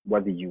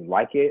whether you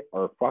like it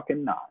or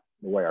fucking not,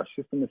 the way our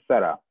system is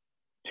set up,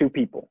 two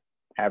people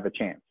have a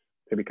chance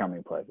to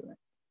becoming president,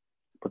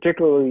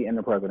 particularly in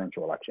the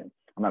presidential election.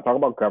 I'm not talking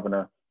about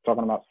governor, I'm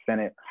talking about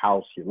Senate,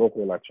 House, your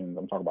local elections.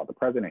 I'm talking about the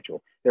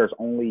presidential. There's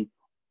only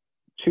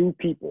two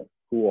people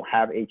who will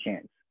have a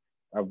chance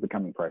of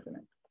becoming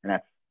president, and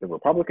that's the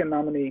Republican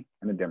nominee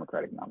and the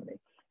Democratic nominee.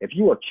 If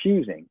you are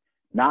choosing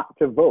not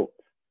to vote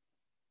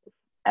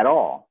at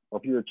all, or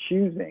if you're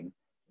choosing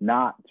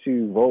not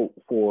to vote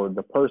for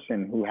the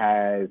person who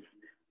has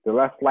the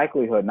less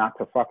likelihood not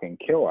to fucking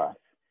kill us,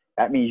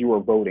 that means you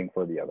are voting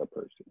for the other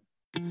person.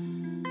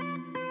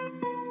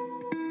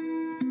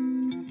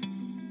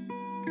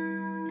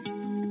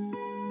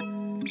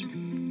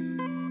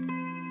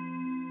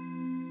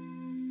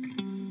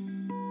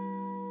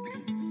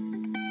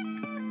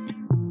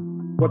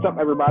 What's up,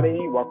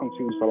 everybody? Welcome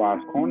to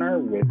Salah's Corner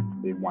with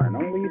the one and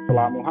only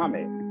Salah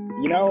Muhammad.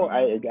 You know,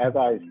 as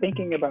I was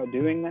thinking about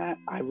doing that,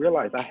 I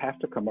realized I have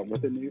to come up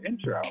with a new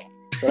intro.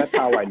 So that's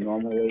how I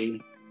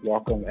normally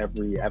welcome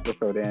every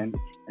episode in.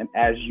 And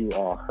as you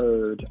all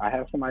heard, I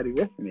have somebody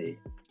with me.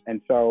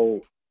 And so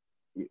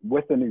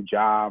with the new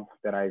job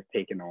that I've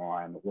taken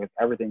on, with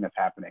everything that's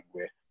happening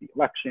with the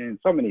election,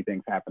 so many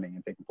things happening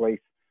and taking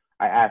place,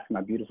 I asked my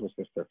beautiful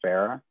sister,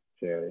 Farah,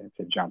 to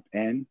jump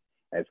in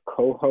as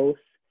co-host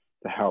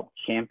to help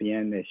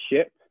champion this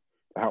ship,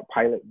 to help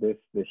pilot this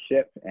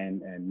ship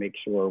and make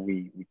sure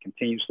we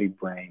continuously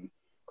bring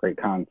great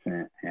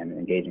content and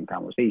engaging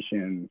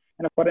conversations,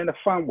 but in a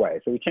fun way.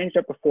 So we changed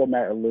up the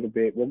format a little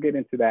bit. We'll get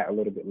into that a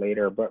little bit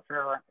later, but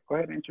Farah, go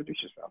ahead and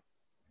introduce yourself.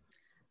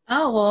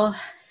 Oh, well,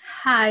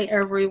 hi,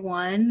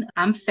 everyone.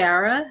 I'm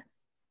Farah.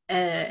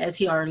 As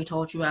he already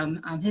told you,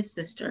 I'm his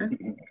sister.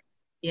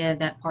 Yeah,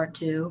 that part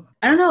too.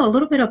 I don't know, a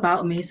little bit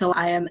about me. So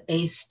I am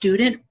a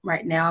student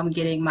right now. I'm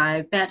getting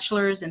my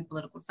bachelor's in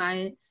political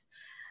science.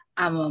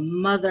 I'm a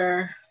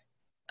mother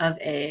of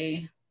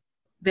a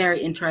very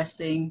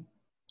interesting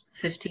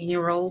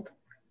 15-year-old.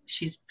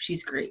 She's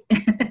great.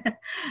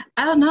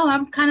 I don't know.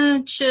 I'm kind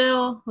of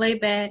chill,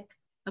 laid back,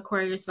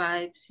 Aquarius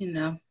vibes, you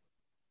know,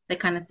 that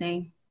kind of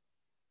thing.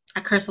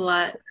 I curse a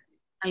lot.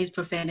 I use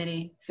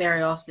profanity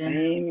very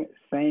often.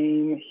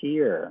 Same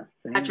here.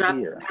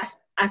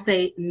 I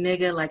say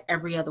nigga like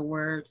every other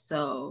word.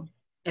 So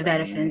if that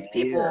offends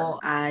people,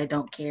 I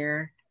don't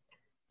care.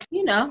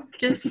 You know,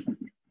 just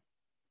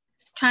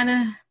trying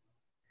to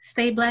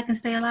stay black and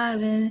stay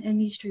alive in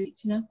these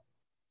streets, you know?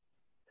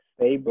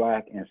 Stay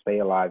black and stay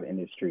alive in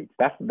the streets.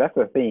 That's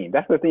the theme.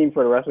 That's the theme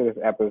for the rest of this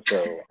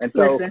episode. And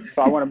so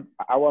I want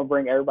to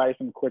bring everybody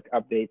some quick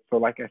updates. So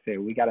like I said,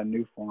 we got a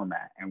new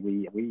format, and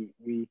we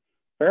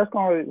Farrah's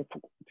going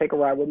to take a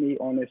ride with me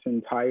on this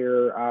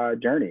entire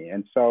journey.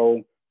 And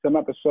so some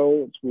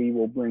episodes we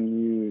will bring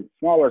you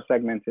smaller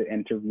segmented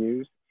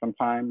interviews.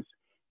 Sometimes,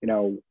 you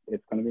know,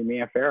 it's going to be me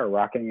and Farrah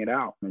rocking it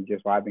out and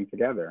just vibing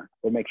together.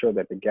 We'll make sure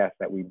that the guests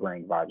that we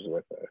bring vibes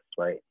with us,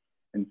 right?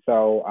 And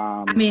so,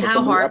 I mean,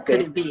 how hard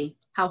could it be?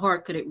 How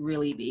hard could it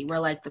really be? We're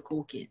like the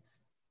cool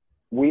kids.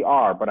 We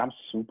are, but I'm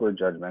super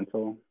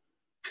judgmental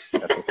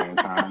at the same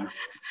time.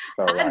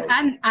 So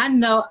I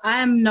know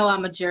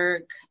I'm a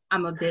jerk.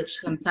 I'm a bitch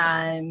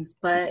sometimes,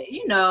 but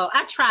you know,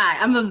 I try.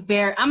 I'm a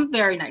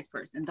very nice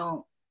person.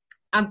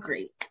 I'm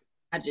great.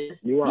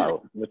 You are,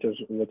 which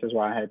is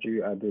why I had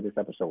you do this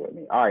episode with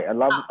me. All right,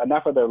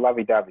 enough of the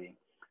lovey-dovey.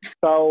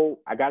 So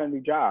I got a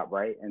new job,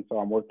 right? And so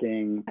I'm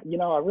working, you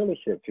know, I really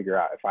should figure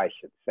out if I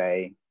should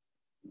say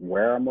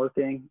where I'm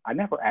working. I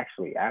never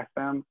actually asked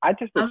them. I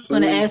was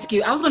going to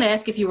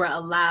ask if you were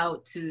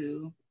allowed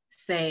to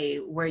say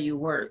where you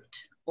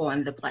worked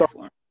on the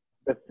platform.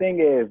 So the thing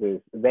is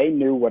they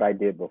knew what I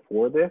did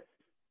before this.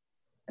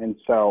 And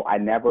so I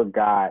never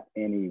got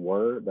any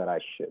word that I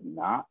should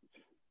not.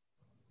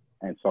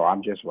 And so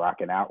I'm just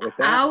rocking out with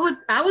that.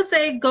 I would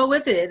say go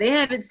with it. They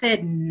haven't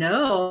said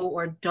no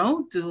or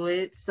don't do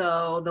it.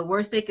 So the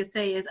worst they could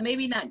say is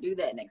maybe not do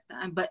that next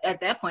time. But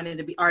at that point,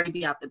 it'd already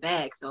be out the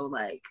bag. So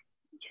like.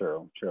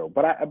 True.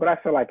 But I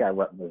feel like I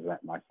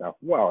represent myself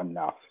well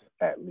enough,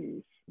 at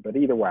least. But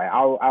either way,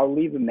 I'll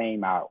leave the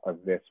name out of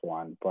this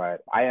one.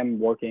 But I am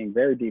working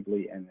very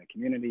deeply in the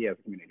community as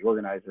a community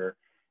organizer.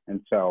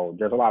 And so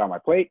there's a lot on my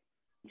plate.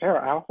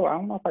 Sarah, I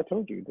don't know if I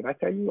told you. Did I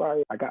tell you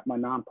I got my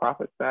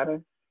nonprofit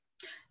status?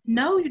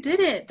 No, you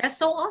didn't. That's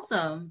so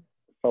awesome.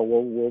 So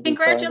we'll be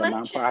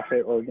congratulations. The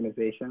nonprofit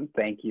organization.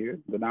 Thank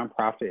you. The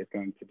nonprofit is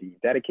going to be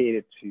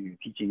dedicated to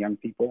teaching young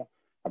people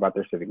about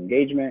their civic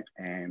engagement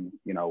and,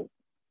 you know,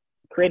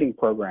 creating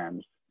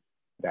programs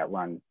that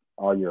run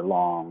all year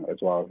long, as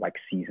well as like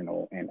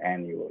seasonal and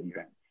annual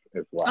events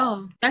as well.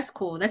 Oh, that's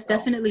cool. That's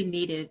definitely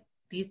needed.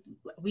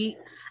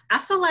 I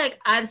feel like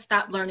I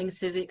stopped learning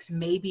civics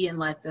maybe in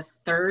like the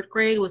third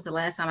grade was the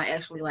last time I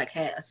actually like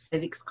had a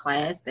civics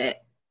class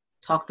that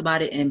talked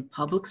about it in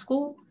public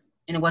school.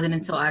 And it wasn't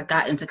until I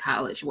got into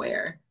college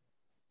where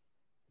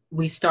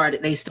they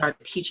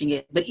started teaching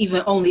it, but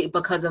even only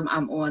because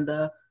I'm on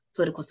the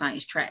political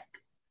science track.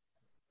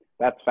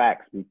 That's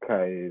facts,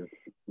 because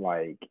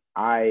like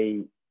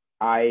I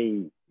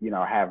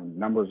have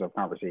numbers of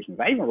conversations.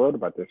 I even wrote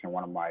about this in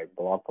one of my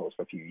blog posts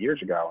a few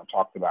years ago and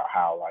talked about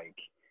how like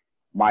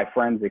my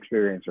friend's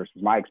experience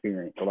versus my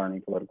experience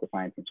learning political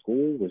science in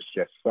school was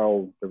just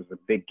there was a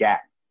big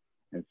gap.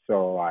 And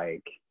so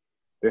like,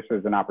 this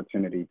is an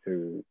opportunity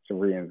to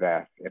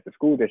reinvest. If the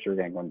school district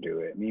ain't going to do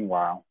it,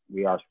 meanwhile,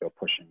 we are still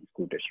pushing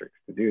school districts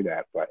to do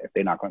that. But if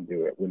they're not going to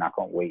do it, we're not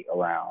going to wait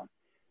around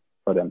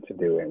for them to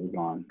do it. We're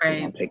going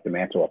to take the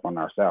mantle up on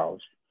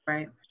ourselves.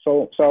 Right.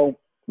 So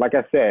like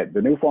I said,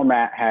 the new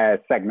format has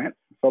segments.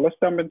 So let's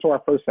jump into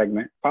our first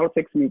segment,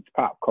 Politics Meets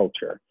Pop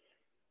Culture.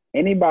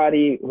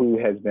 Anybody who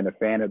has been a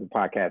fan of the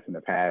podcast in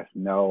the past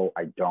know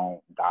I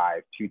don't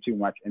dive too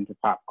much into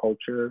pop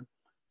culture.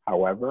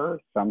 However,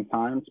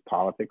 sometimes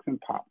politics and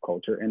pop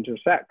culture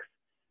intersect.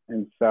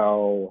 And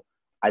so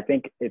I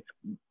think it's,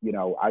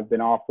 I've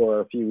been off for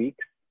a few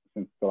weeks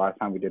since the last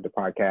time we did the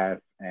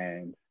podcast.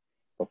 And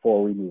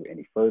before we move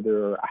any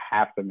further, I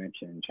have to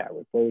mention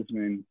Chadwick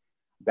Boseman.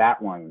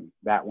 That one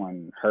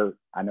hurt.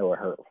 I know it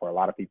hurt for a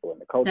lot of people in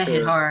the culture. That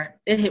hit hard.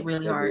 It hit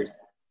really hard.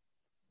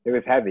 It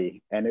was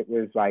heavy. And it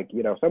was like,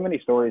 so many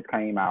stories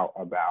came out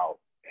about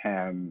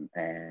him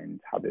and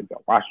how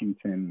Denzel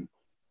Washington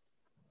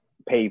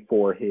paid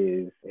for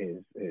his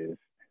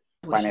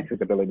financial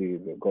ability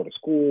to go to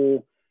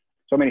school.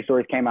 So many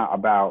stories came out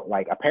about,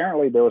 like,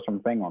 apparently there was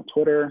something on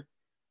Twitter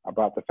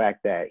about the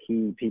fact that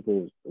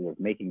people was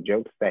making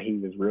jokes that he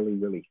was really,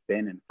 really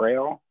thin and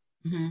frail.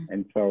 Mm-hmm.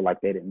 And so like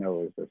they didn't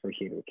know it was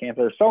associated with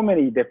cancer. There's so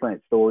many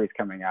different stories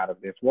coming out of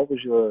this. What was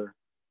your,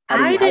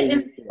 I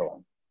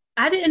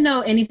didn't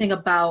know anything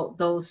about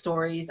those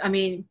stories. I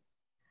mean,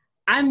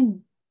 I've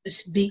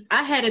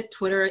had a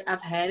Twitter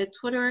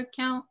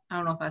account. I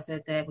don't know if I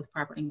said that with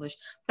proper English,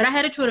 but I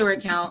had a Twitter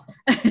account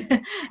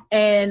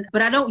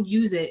but I don't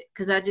use it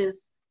because I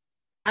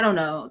don't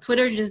know.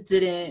 Twitter just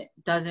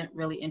doesn't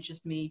really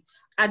interest me.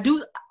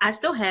 I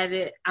still have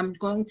it. I'm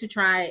going to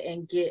try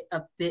and get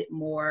a bit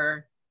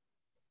more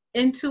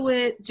into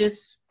it.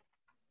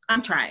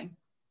 I'm trying.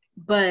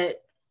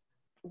 But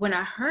when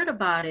I heard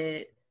about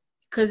it,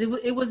 because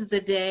it was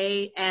the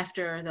day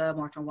after the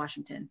March on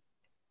Washington,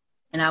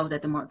 and I was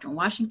at the March on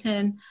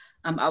Washington.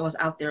 I was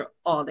out there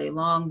all day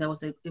long.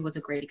 It was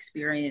a great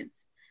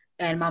experience.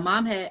 And my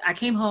mom I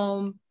came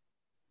home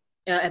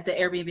at the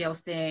Airbnb I was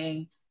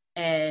staying,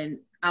 and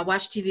I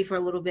watched TV for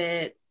a little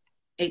bit,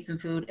 ate some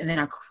food, and then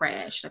I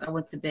crashed. Like I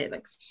went to bed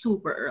like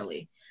super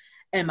early.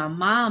 And my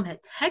mom had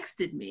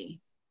texted me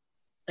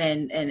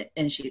and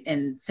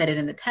said it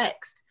in the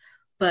text.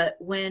 But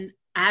when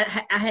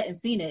I hadn't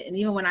seen it, and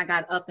even when I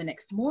got up the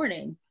next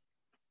morning,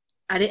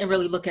 I didn't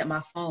really look at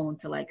my phone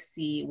to like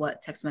see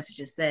what text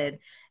messages said.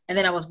 And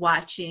then I was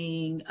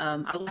watching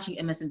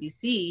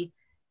MSNBC,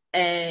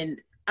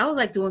 and I was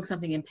like doing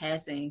something in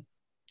passing.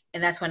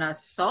 And that's when I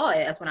saw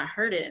it. That's when I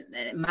heard it.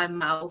 And my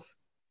mouth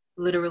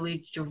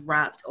literally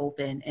dropped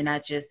open. And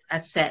I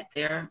sat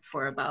there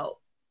for about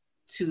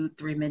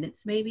 2-3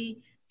 minutes,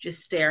 maybe,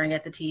 just staring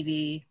at the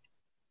TV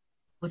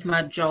with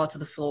my jaw to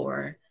the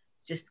floor,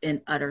 just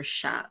in utter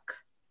shock.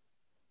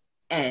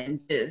 And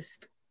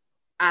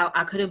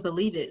I couldn't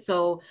believe it.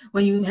 So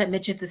when you had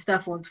mentioned the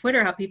stuff on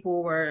Twitter, how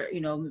people were,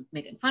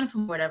 making fun of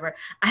him, whatever,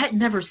 I had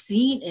never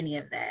seen any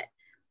of that.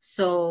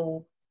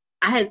 So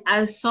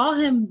I saw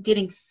him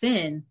getting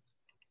thin,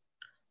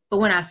 but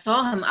when I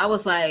saw him, I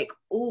was like,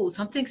 "Ooh,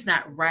 something's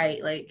not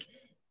right." Like,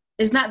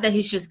 it's not that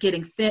he's just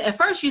getting thin. At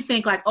first, you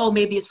think like, "Oh,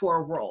 maybe it's for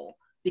a role,"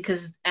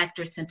 because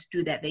actors tend to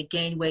do that. They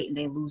gain weight and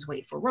they lose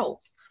weight for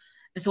roles.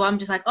 And so I'm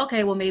just like,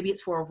 okay, well, maybe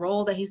it's for a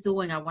role that he's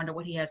doing. I wonder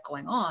what he has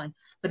going on.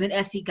 But then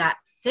as he got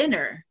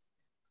thinner,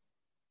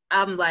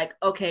 I'm like,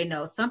 okay,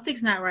 no,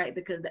 something's not right,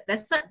 because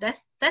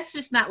that's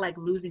just not like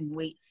losing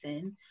weight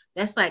thin.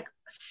 That's like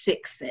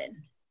sick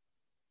thin.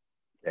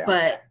 Yeah.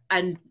 But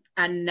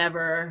I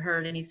never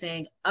heard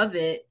anything of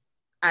it.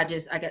 I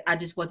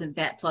just wasn't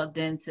that plugged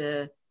in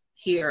to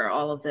hear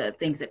all of the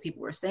things that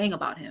people were saying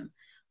about him.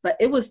 But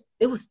it was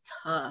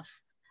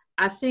tough.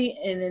 I think,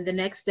 and then the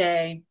next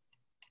day,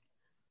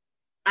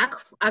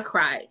 I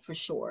cried for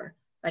sure.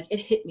 Like, it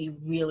hit me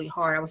really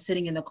hard. I was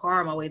sitting in the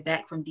car on my way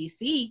back from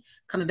DC,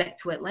 coming back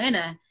to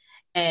Atlanta,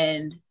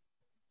 and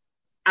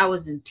I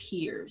was in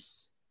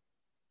tears.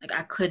 Like,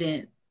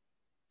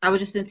 I was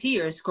just in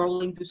tears,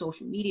 scrolling through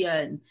social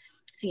media and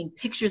seeing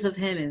pictures of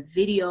him and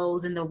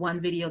videos. And the one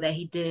video that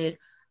he did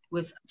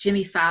with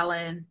Jimmy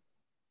Fallon,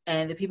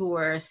 and the people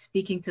were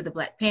speaking to the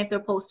Black Panther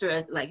poster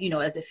as like,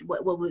 as if,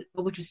 what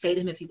would you say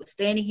to him if he was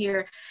standing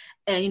here?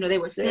 And, they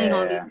were saying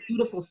all these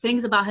beautiful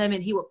things about him,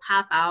 and he would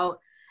pop out.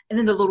 And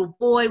then the little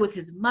boy with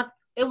his mother,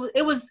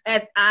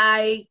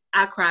 I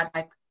cried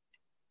like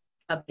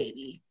a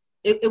baby.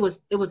 It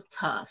was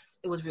tough.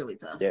 It was really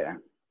tough. Yeah,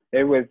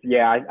 it was.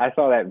 Yeah, I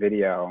saw that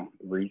video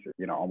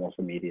almost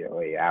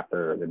immediately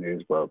after the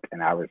news broke,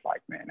 and I was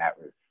like, man,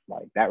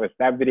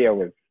 that video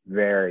was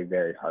very,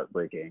 very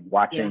heartbreaking.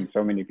 Watching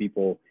so many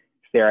people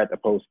stare at the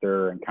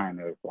poster and kind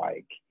of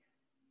like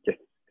just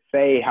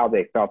say how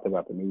they felt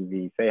about the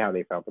movie, say how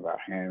they felt about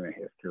him and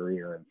his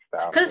career and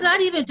stuff. Because it's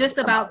not even just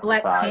about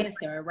Black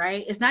Panther,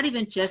 right? It's not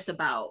even just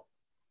about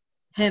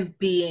him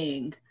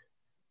being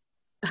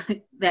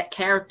that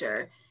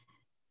character,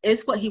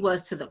 it's what he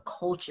was to the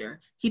culture.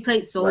 He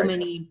played so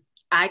many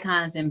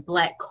icons in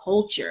Black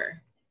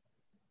culture.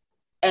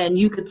 And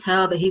you could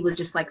tell that he was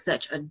just like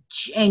such a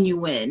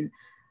genuine,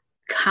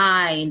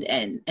 kind,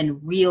 and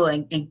real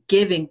and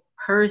giving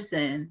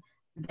person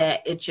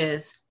that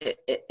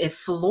it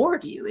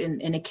floored you.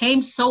 And it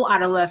came so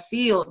out of left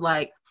field.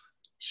 Like,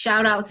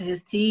 shout out to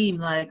his team.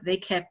 Like, they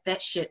kept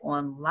that shit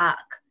on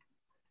lock.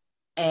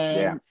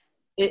 And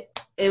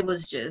it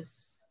was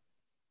just,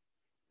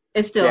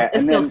 it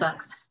still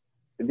sucks.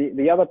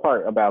 The other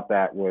part about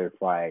that was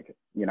like,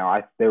 you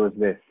know, there was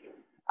this,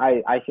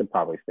 I should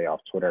probably stay off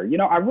Twitter. You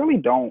know, I really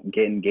don't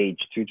get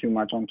engaged too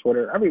much on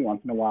Twitter. Every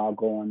once in a while I'll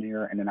go on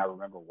there and then I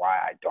remember why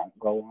I don't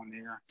go on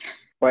there.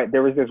 But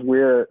there was this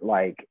weird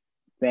like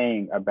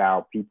thing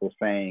about people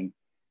saying,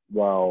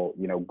 well,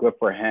 you know, good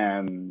for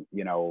him,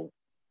 you know,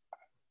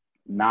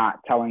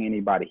 not telling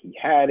anybody he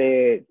had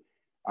it,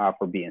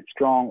 for being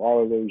strong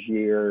all of those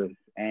years.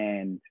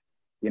 And,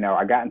 you know,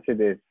 I got into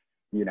this,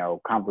 you know,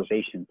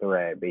 conversation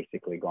thread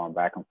basically going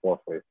back and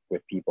forth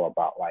with people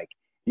about like,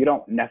 you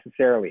don't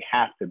necessarily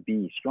have to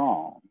be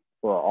strong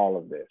for all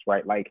of this,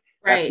 right? Like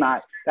that's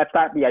not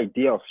the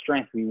ideal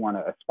strength we want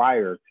to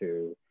aspire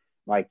to.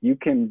 Like you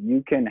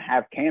can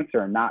have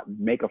cancer and not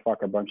make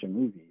a bunch of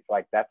movies.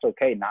 Like that's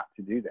okay not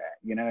to do that.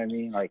 You know what I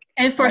mean? Like,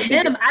 and for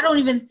him, I don't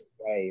even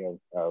way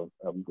of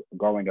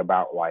going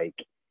about like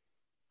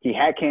he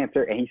had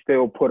cancer and he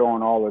still put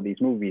on all of these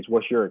movies.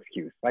 What's your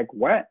excuse? Like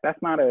what? That's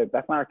not a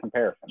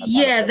comparison.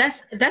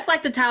 That's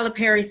like the Tyler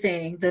Perry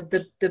thing.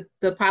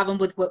 The problem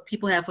with what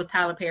people have with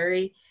Tyler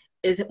Perry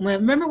is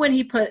remember when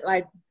he put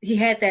like he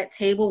had that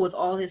table with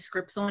all his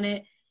scripts on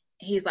it.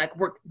 He's like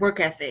work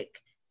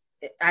ethic.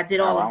 I did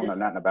all of this. I don't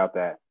know nothing about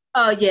that.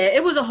 Yeah,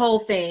 it was a whole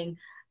thing.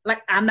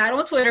 Like I'm not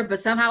on Twitter,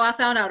 but somehow I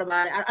found out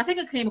about it. I think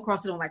I came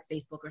across it on like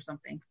Facebook or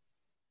something.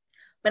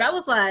 But I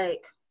was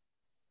like,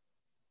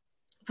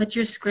 but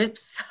your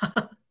scripts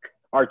suck.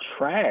 Are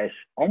trash.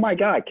 Oh my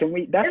God. Can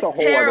we, that's it's a whole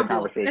terrible.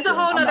 Other conversation. It's a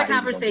whole other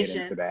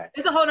conversation.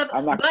 It's a whole other,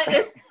 but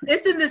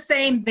it's in the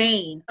same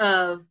vein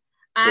of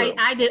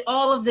I did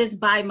all of this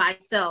by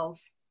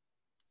myself.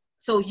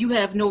 So you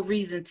have no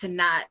reason to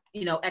not,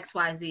 you know,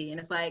 XYZ. And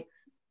it's like,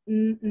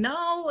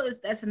 no,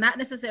 that's not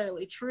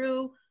necessarily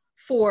true.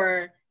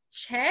 For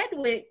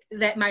Chadwick,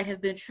 that might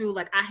have been true.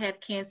 Like I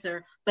have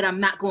cancer, but I'm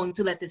not going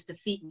to let this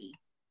defeat me.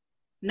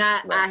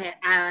 Not I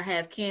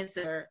have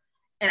cancer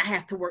and I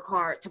have to work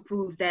hard to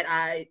prove that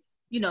I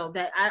don't.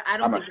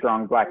 I'm a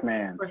strong Black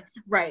man.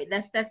 Right.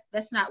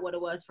 That's not what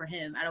it was for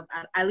him.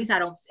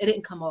 It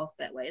didn't come off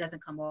that way. It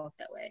doesn't come off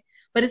that way.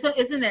 But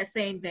it's in that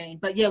same vein.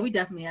 But yeah, we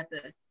definitely have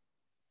to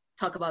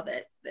talk about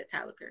that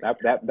Tyler Perry.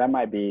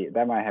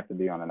 That might have to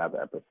be on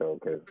another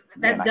episode because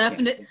that's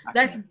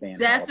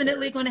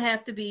definitely going to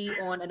have to be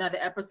on another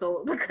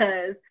episode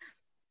because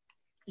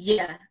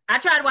I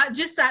tried to watch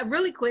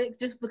really quick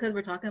just because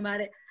we're talking about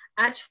it.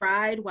 I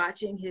tried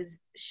watching his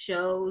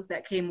shows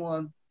that came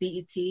on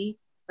BET,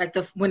 like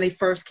when they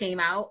first came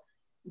out,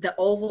 The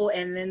Oval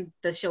and then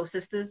the show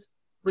Sisters,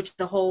 which is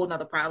a whole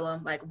nother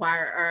problem. Like why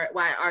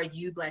are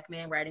you Black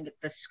men writing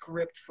the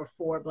script for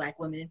 4 Black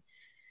women?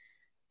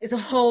 It's a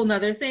whole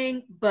nother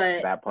thing,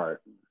 but that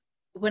part.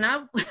 When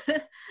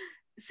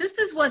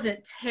Sisters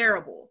wasn't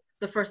terrible,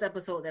 the first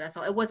episode that I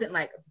saw, it wasn't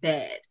like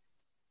bad.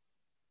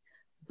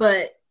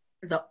 But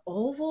The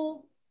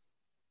Oval,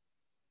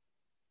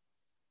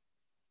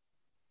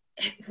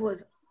 it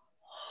was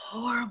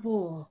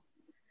horrible.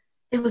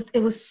 It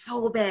was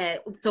so bad.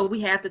 So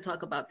we have to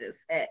talk about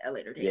this at a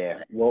later date.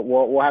 Yeah,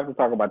 we'll have to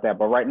talk about that.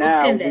 But right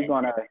now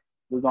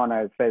we're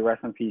gonna say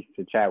rest in peace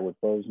to Chadwick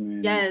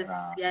Boseman.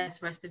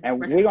 Yes, rest in peace. And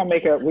we're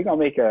gonna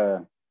make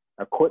a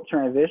quick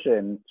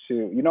transition to,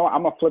 you know,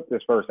 I'm gonna flip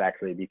this first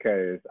actually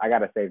because I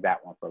gotta save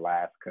that one for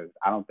last because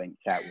I don't think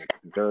Chadwick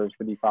deserves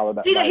to be followed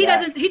up. He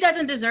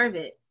doesn't deserve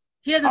it.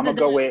 I'm gonna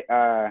go with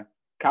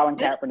Colin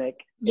Kaepernick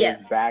is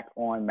back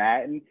on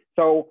Madden.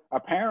 So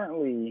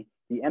apparently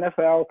the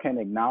NFL can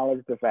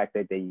acknowledge the fact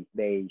that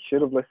they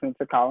should have listened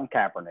to Colin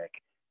Kaepernick.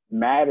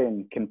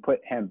 Madden can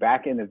put him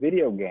back in the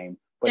video game,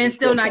 but and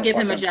still not give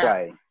him a job.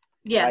 Play.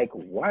 Yeah. Like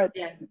what?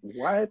 Yeah.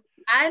 What?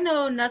 I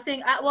know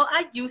nothing.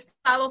 I used to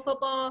follow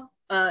football,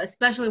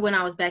 especially when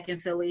I was back in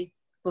Philly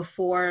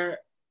before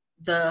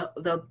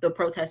the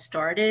protest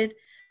started.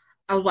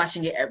 I was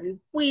watching it every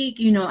week.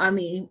 You know, I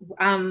mean,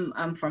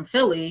 I'm from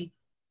Philly.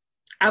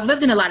 I've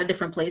lived in a lot of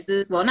different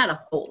places. Well, not a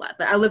whole lot,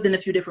 but I lived in a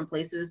few different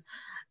places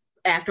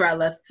after I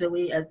left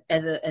Philly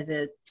as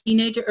a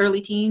teenager,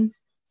 early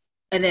teens,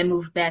 and then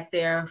moved back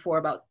there for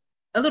about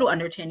a little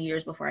under 10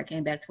 years before I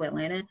came back to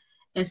Atlanta.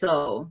 And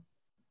so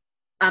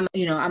I'm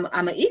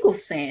an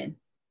Eagles fan,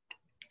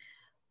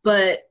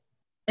 but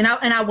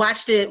I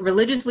watched it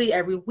religiously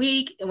every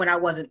week. And when I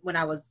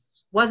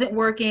wasn't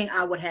working,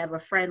 I would have a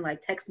friend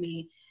like text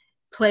me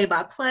play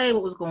by play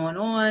what was going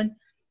on.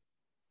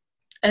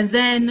 And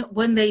then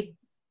when they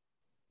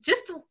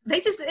just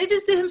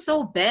did him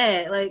so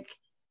bad, like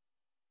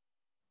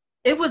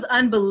it was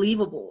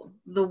unbelievable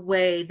the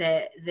way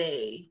that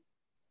they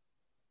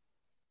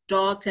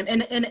dogged him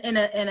in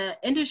a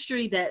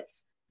industry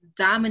that's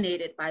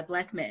dominated by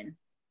Black men.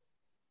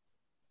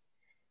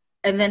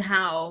 And then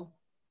how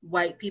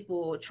white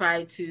people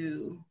try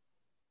to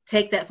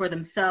take that for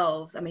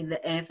themselves. I mean,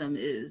 the anthem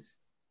is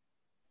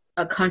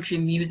a country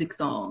music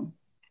song,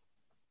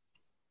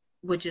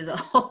 which is a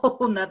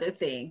whole nother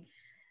thing.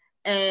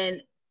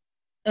 And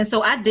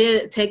so I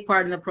did take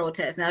part in the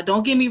protest. Now,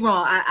 don't get me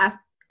wrong.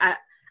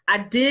 I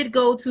did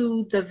go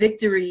to the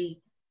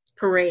victory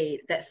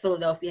parade that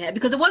Philadelphia had,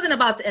 because it wasn't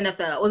about the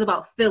NFL. It was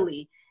about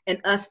Philly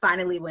and us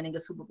finally winning a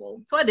Super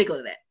Bowl. So I did go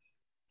to that.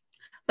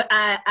 But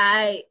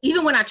I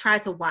even when I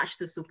tried to watch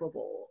the Super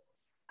Bowl,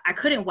 I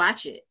couldn't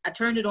watch it. I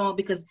turned it on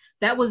because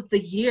that was the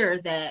year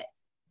that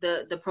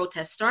the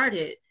protest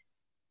started,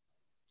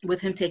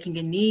 with him taking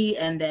a knee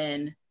and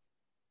then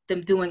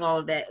them doing all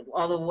of that,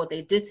 all of what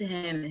they did to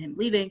him and him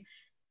leaving,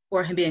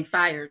 or him being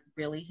fired.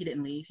 Really, he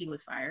didn't leave; he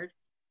was fired.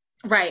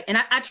 Right. And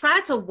I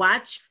tried to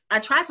watch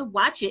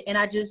it, and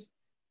I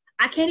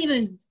can't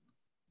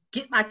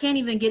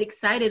even get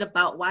excited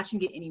about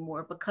watching it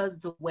anymore, because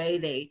the way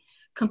they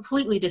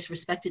completely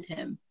disrespected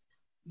him,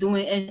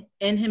 and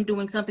him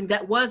doing something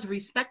that was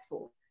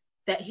respectful,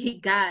 that he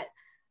got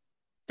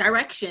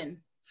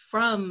direction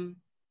from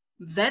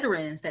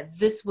veterans that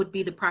this would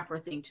be the proper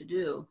thing to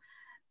do,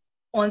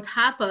 on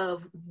top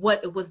of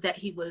what it was that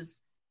he was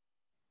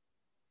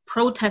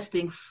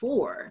protesting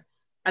for.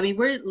 I mean,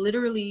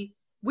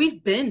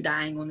 we've been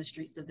dying on the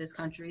streets of this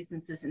country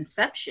since its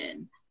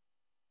inception,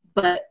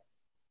 but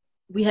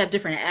we have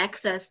different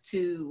access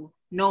to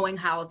knowing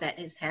how that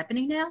is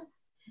happening now.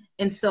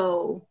 And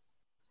so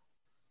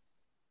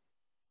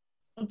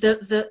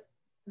the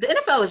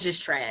NFL is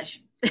just trash.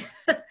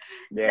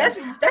 Yeah.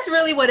 That's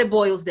really what it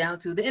boils down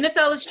to. The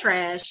NFL is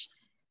trash.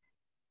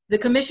 The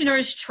commissioner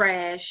is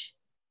trash.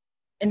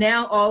 And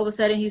now all of a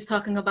sudden he's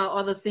talking about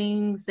all the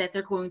things that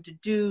they're going to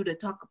do to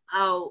talk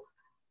about,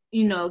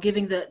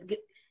 giving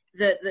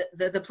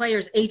the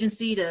players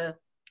agency to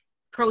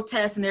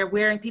protest, and they're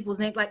wearing people's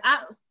names. Like,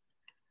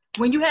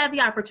 when you had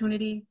the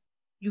opportunity,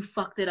 you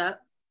fucked it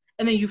up.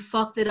 And then you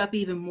fucked it up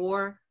even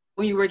more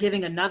when you were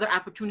giving another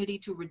opportunity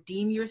to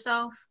redeem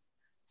yourself.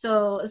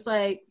 So it's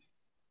like,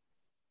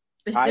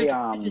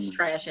 they're just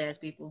trash ass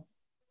people.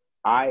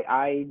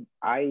 I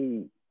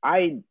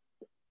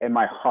in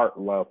my heart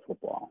love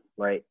football,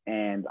 right?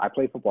 And I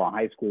played football in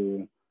high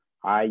school.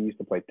 I used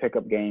to play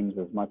pickup games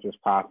as much as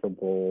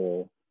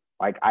possible.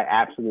 Like, I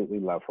absolutely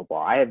love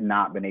football. I have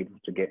not been able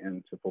to get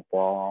into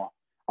football.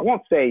 I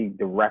won't say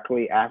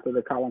directly after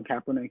the Colin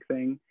Kaepernick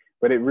thing,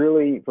 but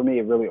for me,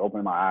 it really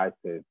opened my eyes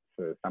to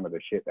some of the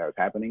shit that was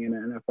happening in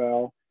the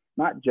NFL.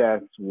 Not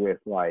just with,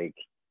 like,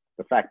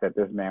 the fact that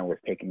this man was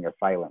taking a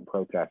silent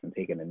protest and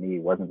taking a knee,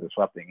 wasn't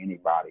disrupting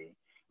anybody.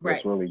 Right.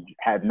 This really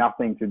had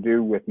nothing to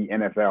do with the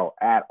NFL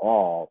at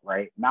all,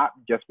 right? Not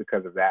just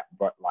because of that,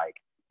 but, like,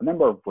 a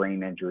number of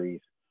brain injuries,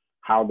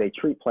 how they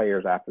treat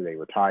players after they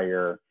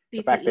retire,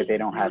 the fact that they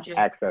don't have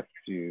access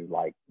to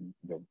like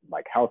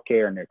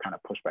healthcare, and they're kind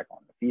of pushed back on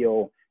the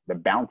field, the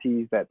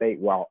bounties that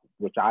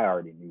which I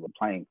already knew when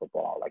playing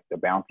football, like the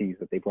bounties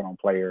that they put on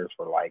players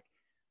for, like,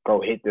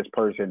 go hit this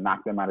person,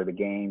 knock them out of the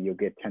game, you'll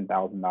get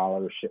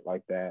 $10,000, shit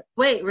like that.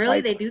 Wait, really?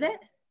 Like, they do that?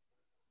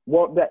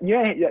 Well, that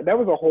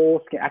was a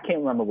whole I can't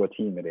remember what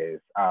team it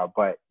is,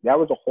 but that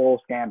was a whole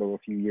scandal a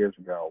few years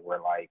ago where,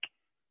 like,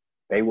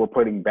 they were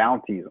putting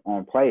bounties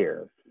on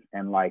players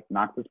and, like,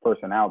 knock this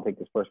person out, take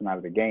this person out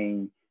of the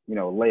game,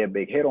 lay a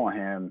big hit on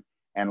him,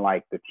 and,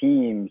 like, the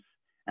teams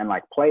and,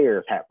 like,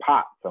 players had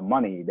pots of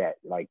money that,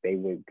 like, they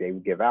would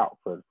give out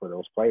for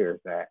those players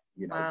that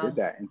wow. did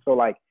that. And so,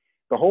 like,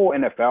 the whole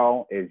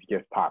NFL is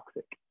just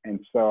toxic.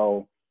 And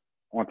so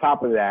on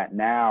top of that,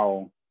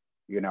 now,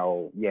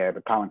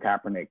 the Colin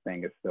Kaepernick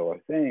thing is still a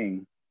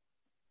thing.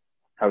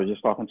 I was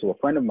just talking to a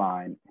friend of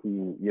mine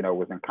who,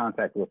 was in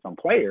contact with some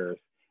players,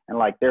 and,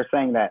 like, they're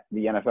saying that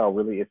the NFL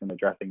really isn't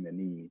addressing the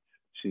needs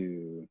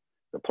to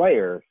the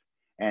players.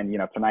 And,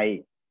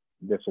 tonight,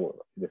 this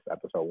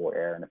episode will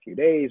air in a few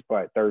days,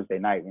 but Thursday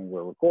night when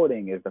we're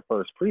recording is the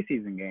first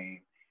preseason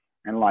game.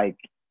 And, like,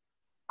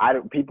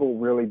 people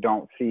really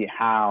don't see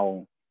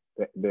how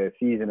the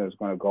season is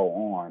going to go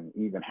on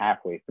even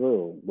halfway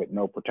through with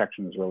no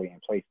protections really in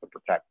place to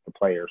protect the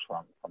players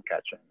from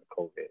catching the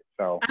COVID.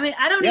 So, I mean,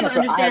 I don't even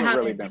understand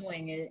how they're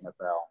doing it.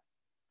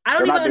 I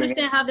don't even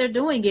understand how they're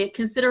doing it,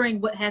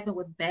 considering what happened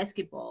with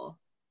basketball.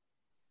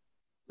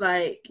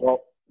 Like,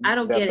 well, I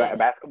don't get it.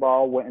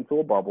 Basketball went into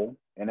a bubble.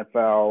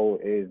 NFL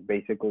is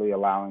basically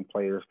allowing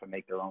players to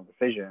make their own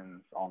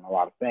decisions on a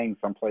lot of things.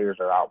 Some players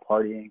are out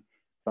partying.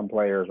 Some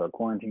players are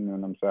quarantining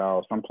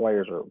themselves. Some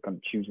players are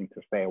choosing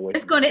to stay away.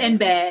 It's going to end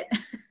bad.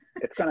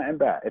 It's going to end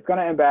bad. It's going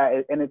to end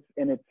bad, and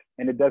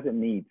it doesn't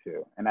need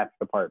to. And that's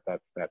the part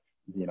that's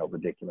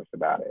ridiculous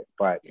about it.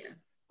 But yeah.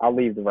 I'll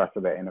leave the rest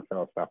of the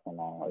NFL stuff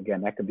alone.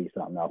 Again, that could be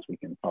something else we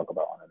can talk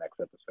about on the next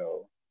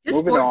episode.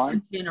 Just moving sports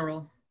in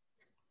general.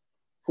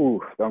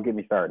 Ooh, don't get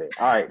me started.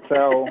 All right,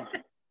 so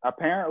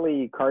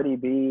apparently Cardi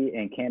B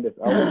and Candace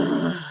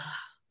Owens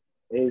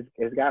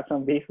is got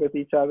some beef with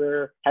each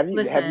other. Have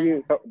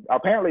you? So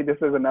apparently this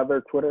is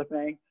another Twitter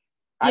thing.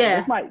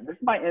 Yeah. This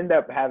might end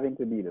up having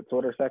to be the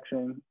Twitter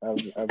section of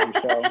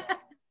the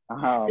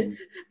show.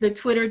 The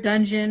Twitter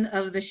dungeon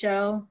of the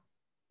show.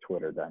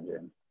 Twitter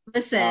dungeon.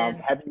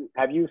 Listen.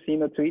 Have you seen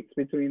the tweets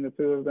between the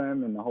two of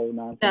them and the whole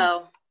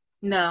nonsense?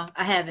 No,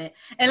 I haven't.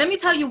 And let me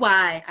tell you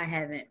why I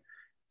haven't.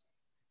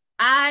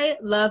 I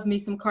love me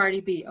some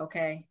Cardi B,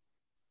 okay?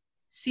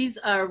 She's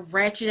a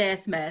ratchet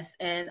ass mess,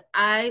 and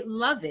I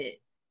love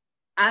it.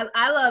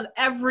 I love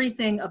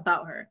everything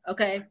about her,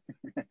 okay?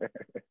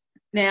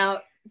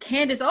 Now,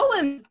 Candace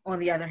Owens, on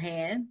the other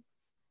hand,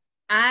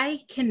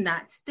 I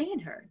cannot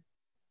stand her.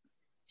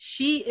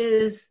 She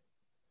is...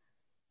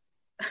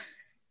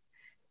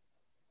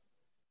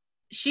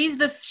 she's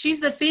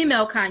the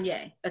female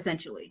Kanye,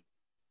 essentially.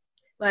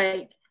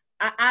 Like,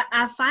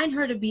 I find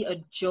her to be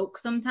a joke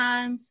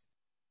sometimes,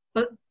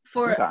 but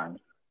sometimes.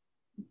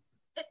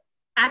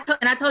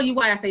 I tell you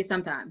why I say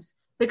sometimes.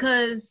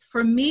 Because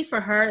for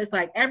her, it's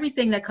like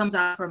everything that comes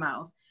out of her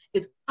mouth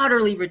is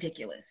utterly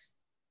ridiculous.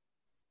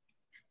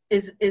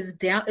 Is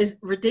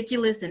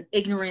ridiculous and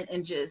ignorant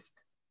and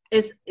just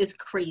is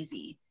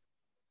crazy.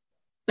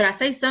 But I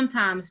say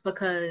sometimes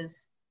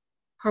because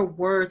her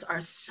words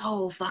are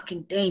so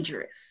fucking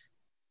dangerous.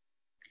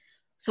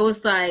 So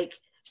it's like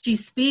she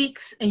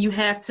speaks and you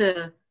have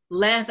to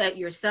laugh at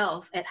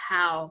yourself at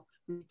how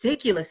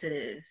ridiculous it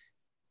is.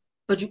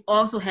 But you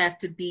also have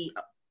to be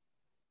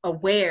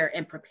aware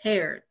and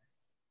prepared,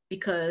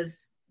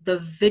 because the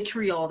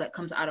vitriol that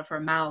comes out of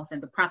her mouth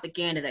and the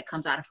propaganda that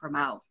comes out of her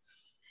mouth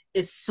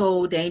is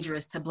so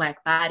dangerous to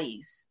Black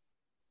bodies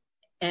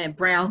and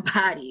brown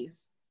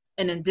bodies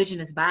and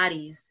indigenous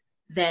bodies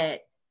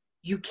that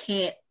you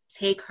can't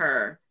take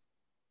her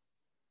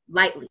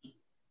lightly.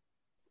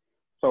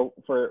 So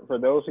for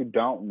those who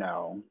don't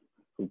know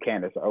who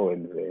Candace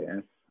Owens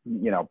is,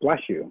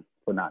 bless you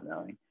for not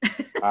knowing.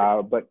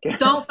 But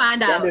don't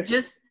find out.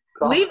 Just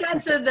leave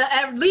that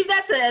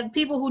to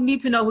people who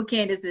need to know who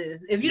Candace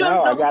is. If you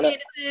don't know who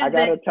Candace is, I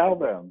gotta tell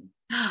them.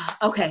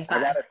 Okay, fine.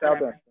 I gotta tell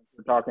them since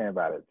we're talking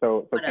about it.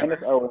 So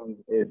Candace Owens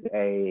is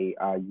a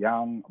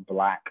young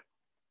Black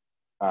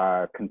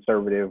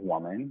conservative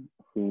woman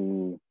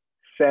who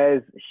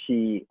says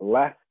she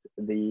left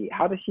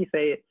how does she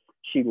say it?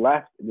 She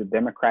left the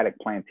Democratic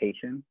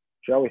plantation.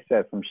 She always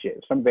says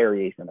some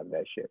variation of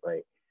that shit,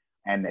 right?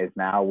 And is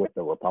now with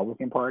the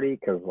Republican Party,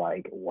 because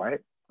like,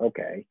 what?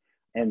 Okay.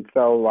 And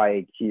so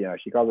like, she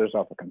calls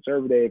herself a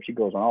conservative. She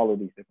goes on all of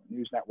these different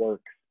news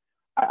networks.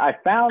 I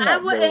found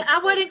that I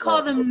wouldn't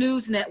call them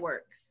news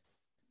networks.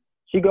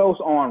 She goes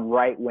on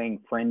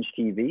right-wing fringe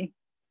TV.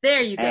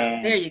 There you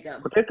go.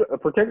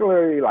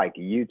 Particularly like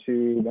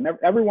YouTube, and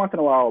every once in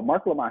a while,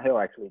 Mark Lamont Hill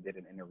actually did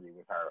an interview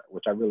with her,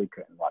 which I really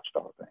couldn't watch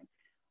the whole thing.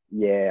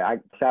 Yeah, I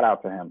shout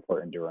out to him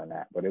for enduring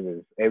that, but it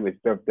was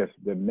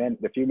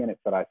the few minutes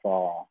that I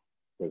saw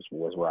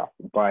was rough.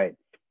 But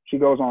she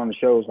goes on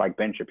shows like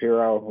Ben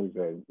Shapiro, who's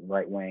a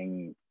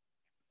right-wing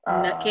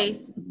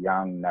nutcase.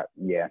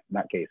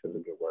 Nutcase is a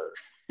good word.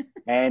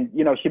 And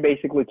she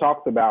basically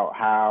talks about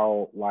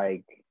how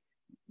like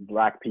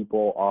Black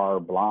people are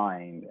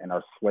blind and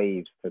are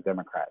slaves to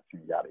Democrats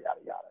and yada yada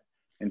yada.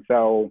 And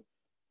so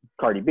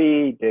Cardi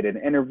B did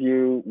an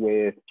interview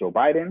with Joe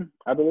Biden,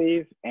 I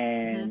believe,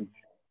 and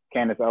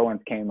Candace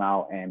Owens came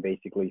out and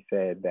basically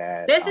said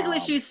that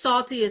she's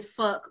salty as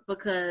fuck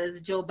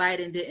because Joe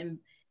Biden didn't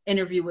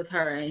interview with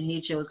her and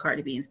he chose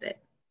Cardi B instead.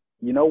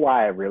 You know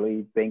why I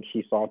really think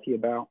she's salty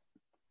about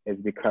is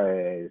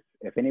because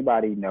if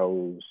anybody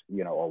knows,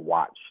 or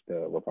watched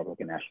the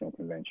Republican National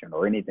Convention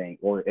or anything,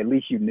 or at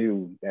least you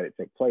knew that it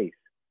took place,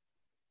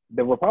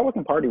 the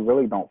Republican Party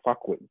really don't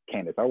fuck with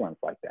Candace Owens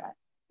like that.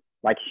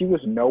 Like, she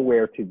was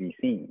nowhere to be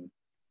seen.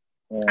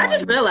 I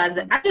just realized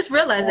that. Like,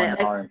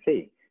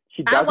 RNC.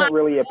 She doesn't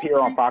really appear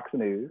on Fox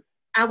News.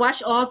 I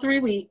watched all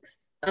 3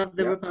 weeks of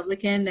the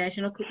Republican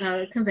National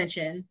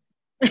Convention,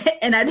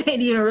 and I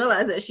didn't even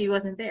realize that she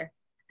wasn't there.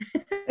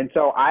 And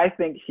so I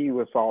think she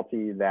was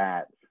salty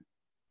that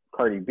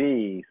Cardi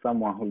B,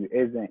 someone who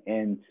isn't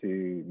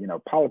into,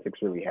 politics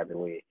really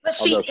heavily. But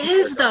she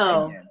is,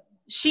 though.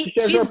 She's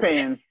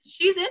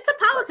into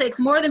politics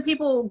more than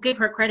people give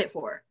her credit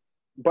for.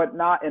 But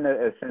not in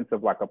a sense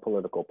of like a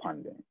political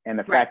pundit. And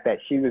the fact that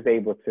she was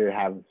able to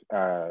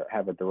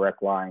have a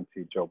direct line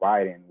to Joe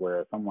Biden,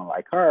 where someone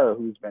like her,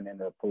 who's been in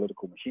the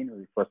political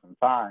machinery for some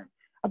time,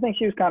 I think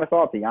she was kind of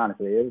salty,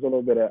 honestly. It was a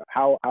little bit of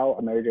how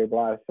Mary J.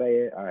 Blige say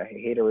it,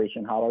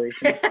 hateration,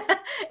 holleration.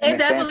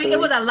 It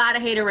was a lot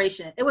of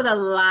hateration. It was a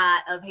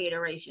lot of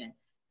hateration.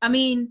 I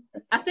mean,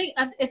 I think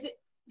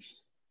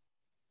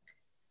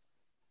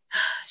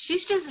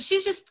she's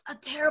just a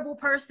terrible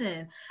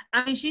person.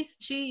 I mean,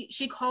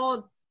 she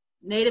called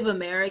Native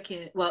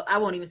American. Well, I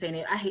won't even say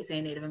Native. I hate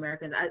saying Native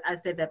Americans. I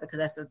said that because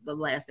that's the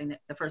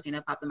first thing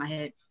that popped in my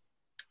head.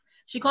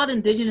 She called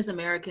Indigenous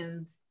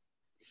Americans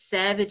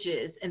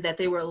savages and that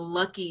they were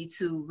lucky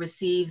to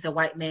receive the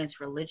white man's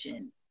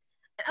religion.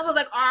 And I was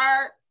like,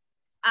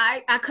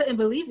 I couldn't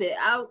believe it.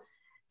 I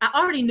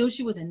already knew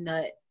she was a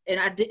nut and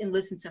I didn't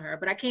listen to her,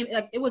 but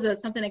it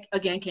was something that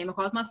again came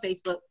across my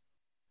Facebook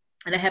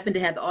and I happened to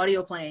have the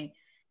audio playing.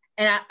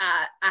 And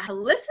I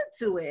listened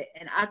to it,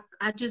 and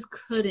I just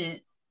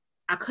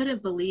I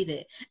couldn't believe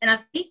it. And I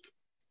think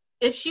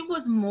if she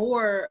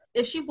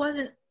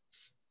wasn't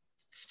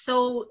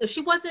so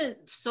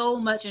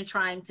much in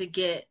trying to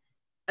get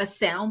a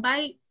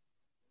soundbite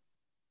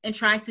and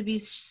trying to be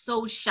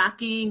so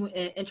shocking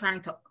and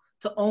trying to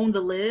own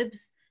the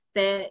libs,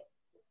 that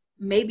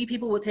maybe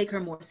people would take her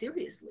more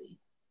seriously.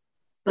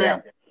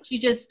 But she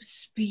just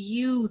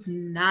spews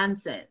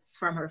nonsense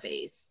from her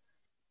face.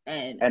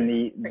 And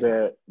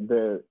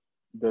the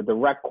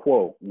direct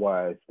quote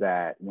was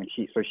that when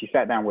she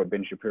sat down with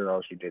Ben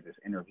Shapiro, she did this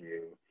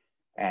interview,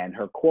 and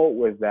her quote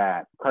was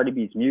that Cardi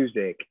B's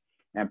music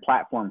and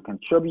platform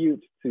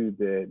contributes to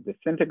the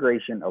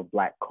disintegration of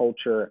Black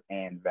culture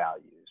and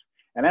values.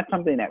 And that's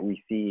something that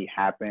we see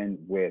happen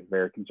with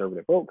very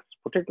conservative folks,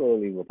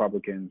 particularly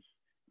Republicans,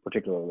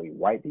 particularly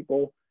white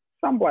people,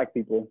 some Black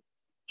people.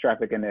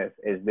 Traffic in this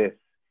is this,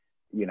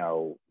 you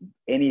know,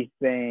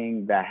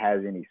 anything that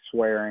has any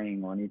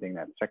swearing or anything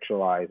that's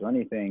sexualized or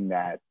anything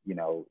that, you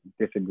know,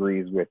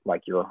 disagrees with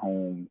like your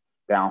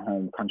down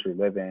home country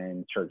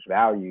living church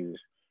values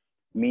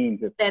means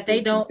that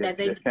they don't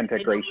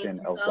disintegration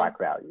of Black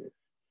values.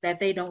 That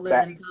they don't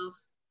live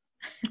themselves.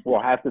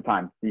 Well, half the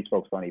time these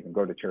folks don't even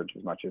go to church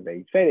as much as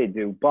they say they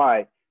do,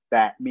 but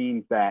that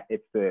means that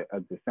it's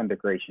a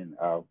disintegration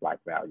of Black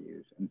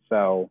values. And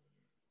so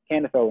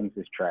Candace Owens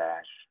is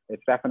trash.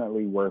 It's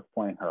definitely worth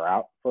pointing her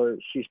out for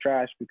she's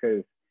trash,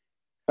 because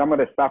some of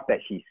the stuff that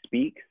she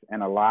speaks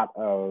and a lot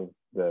of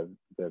the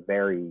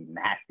very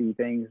nasty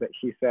things that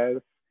she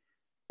says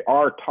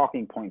are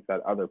talking points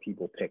that other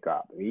people pick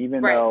up.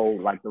 Even though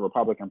like the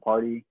Republican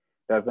Party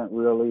doesn't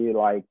really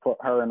like put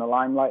her in the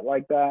limelight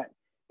like that,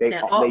 they do.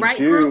 Them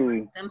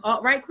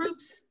alt-right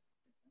groups,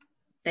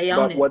 they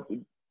own it.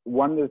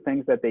 One of the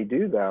things that they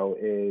do though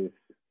is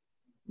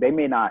they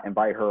may not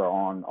invite her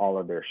on all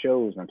of their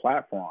shows and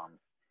platforms,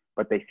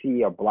 but they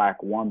see a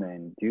Black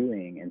woman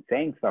doing and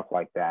saying stuff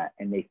like that,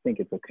 and they think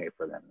it's okay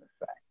for them to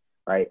say,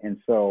 right?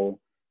 And so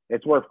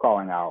it's worth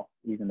calling out,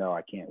 even though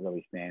I can't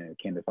really stand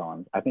Candace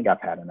Owens. I think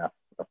I've had enough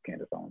of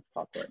Candace Owens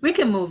talk right now. We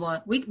can move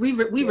on. We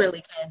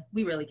really can.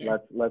 We really can.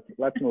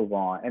 Let's move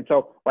on. And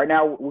so right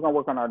now we're gonna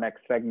work on our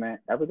next segment.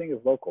 Everything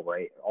is local,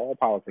 right? All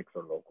politics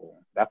are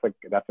local. That's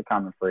a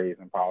common phrase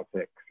in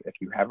politics. If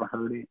you haven't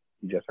heard it,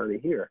 you just heard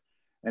it here.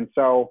 And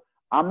so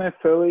I'm in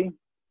Philly.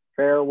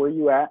 Farrah, where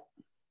you at?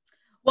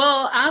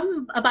 Well,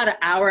 I'm about an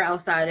hour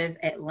outside of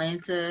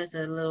Atlanta. It's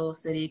a little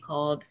city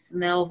called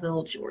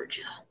Snellville,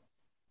 Georgia.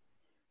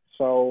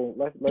 So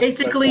let's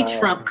basically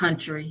Trump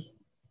country.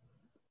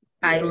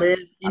 I live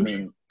in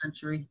Trump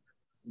country.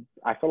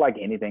 I feel like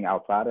anything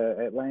outside of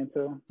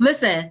Atlanta.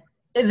 Listen,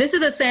 this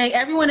is a saying.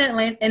 Everyone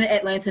in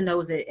Atlanta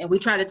knows it, and we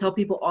try to tell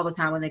people all the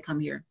time when they come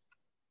here.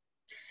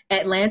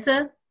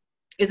 Atlanta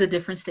is a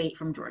different state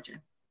from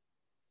Georgia.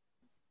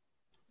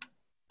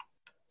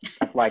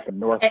 That's like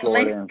North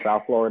Florida and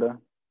South Florida.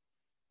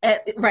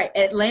 Right.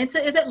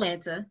 Atlanta is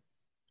Atlanta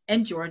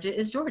and Georgia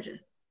is Georgia.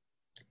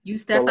 You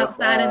step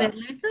outside of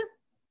Atlanta,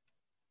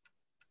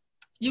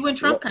 you in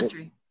Trump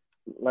country.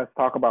 Let's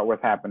talk about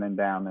what's happening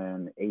down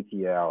in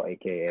ATL,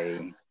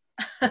 aka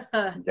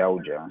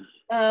Georgia.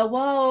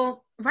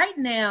 Well, right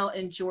now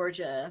in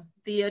Georgia,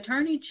 the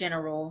Attorney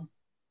General,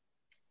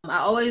 I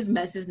always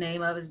mess his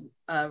name up, is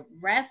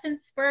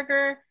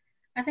Raffensperger.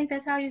 I think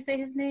that's how you say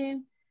his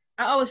name.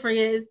 I always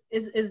forget.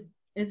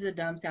 It's a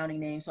dumb sounding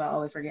name, so I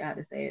always forget how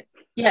to say it.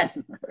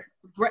 Yes.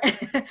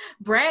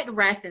 Brad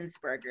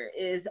Raffensperger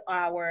is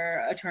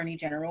our Attorney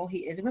General. He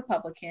is a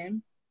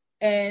Republican.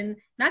 And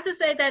not to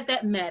say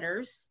that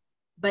matters,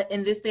 but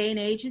in this day and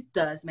age, it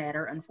does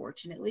matter,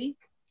 unfortunately.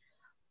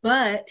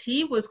 But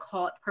he was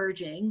caught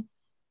purging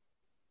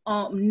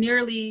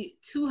nearly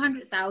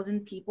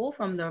 200,000 people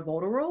from their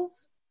voter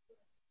rolls.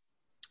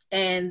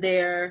 And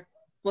they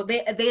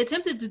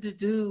attempted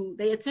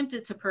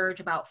to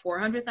purge about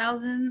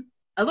 400,000,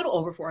 a little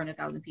over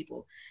 400,000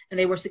 people. And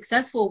they were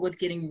successful with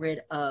getting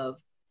rid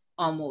of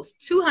almost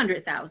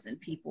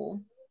 200,000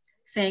 people,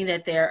 saying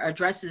that their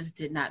addresses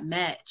did not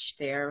match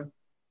their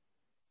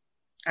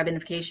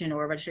identification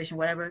or registration,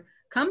 whatever.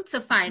 Come to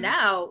find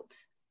out,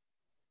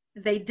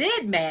 they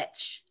did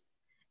match,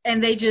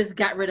 and they just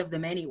got rid of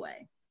them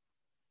anyway.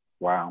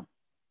 Wow.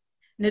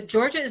 Now,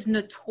 Georgia is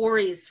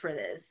notorious for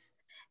this.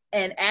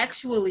 And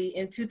actually,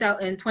 in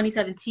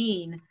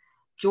 2017,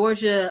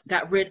 Georgia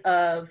got rid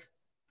of,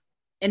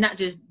 and not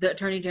just the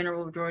Attorney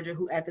General of Georgia,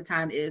 who at the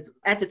time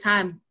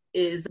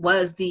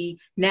was the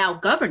now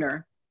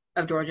governor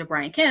of Georgia,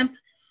 Brian Kemp.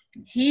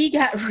 He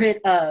got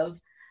rid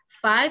of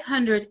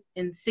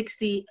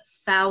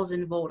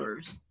 560,000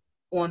 voters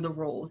on the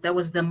rolls. That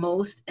was the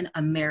most in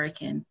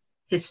American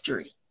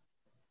history.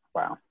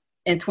 Wow.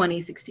 In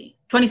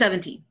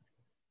 2017.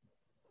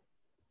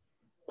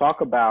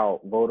 Talk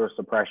about voter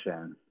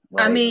suppression.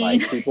 Right? I mean,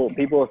 like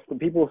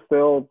people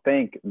still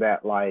think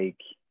that, like,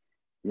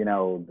 you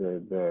know,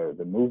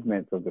 the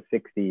movements of the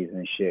 60s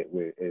and shit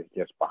is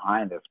just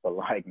behind us, but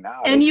like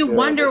now. And you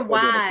wonder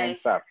why.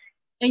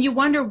 And you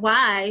wonder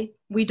why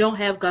we don't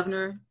have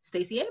Governor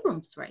Stacey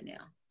Abrams right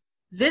now.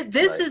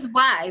 This is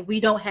why we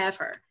don't have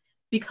her,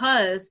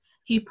 because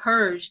he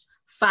purged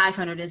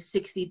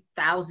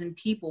 560,000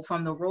 people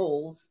from the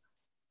rolls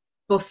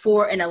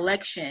before an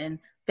election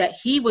that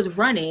he was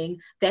running,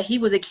 that he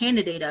was a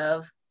candidate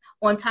of,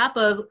 on top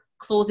of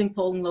closing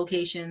polling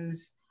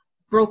locations,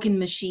 broken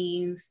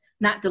machines,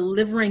 not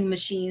delivering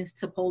machines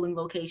to polling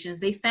locations.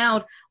 They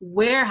found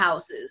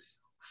warehouses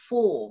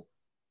full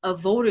of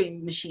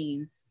voting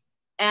machines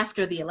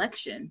after the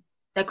election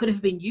that could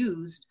have been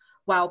used,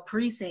 while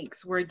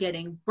precincts were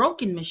getting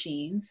broken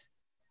machines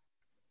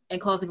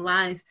and causing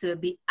lines to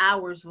be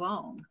hours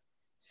long.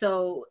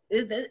 So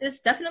it's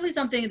definitely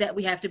something that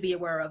we have to be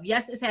aware of.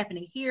 Yes, it's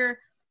happening here,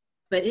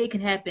 but it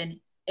can happen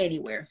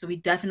anywhere. So we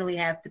definitely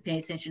have to pay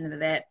attention to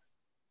that.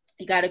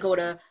 You got to go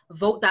to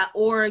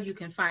vote.org. You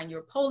can find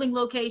your polling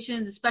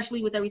locations,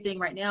 especially with everything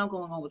right now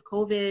going on with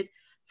COVID.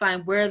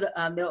 Find where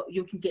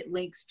you can get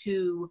links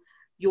to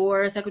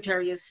your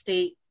Secretary of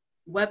State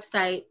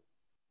website.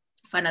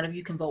 Find out if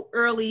you can vote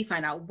early.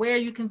 Find out where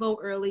you can vote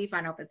early.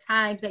 Find out the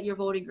times that you're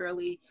voting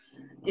early,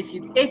 if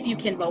you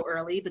can vote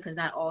early, because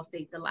not all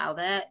states allow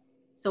that.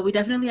 So we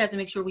definitely have to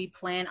make sure we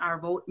plan our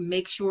vote.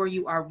 Make sure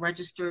you are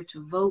registered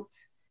to vote.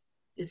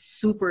 It's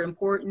super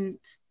important.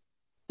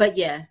 But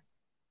yeah,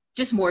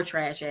 just more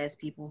trash ass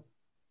people.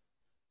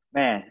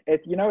 Man,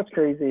 it's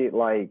crazy.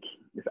 Like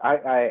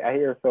I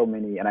hear so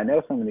many, and I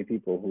know so many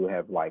people who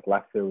have like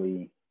left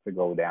Philly to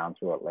go down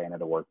to Atlanta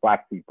to work,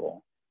 Black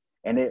people.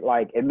 And it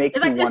makes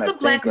you want to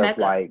think of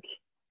like,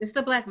 it's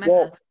the Black Mecca.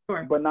 Well,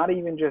 sure. But not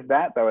even just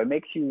that though. It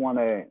makes you want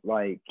to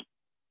like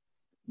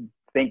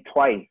think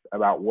twice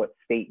about what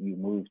state you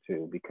move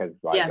to because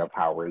of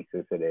how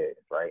racist it is,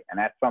 right? And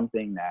that's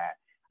something that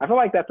I feel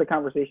like that's a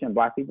conversation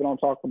Black people don't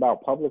talk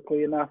about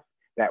publicly enough,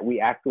 that we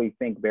actually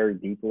think very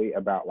deeply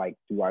about, like,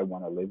 do I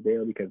want to live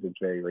there because it's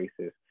very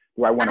racist?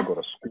 Do I want to go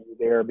to school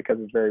there because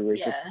it's very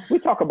racist? Yeah. We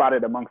talk about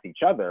it amongst each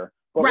other,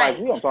 but right. like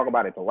we don't talk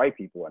about it to white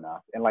people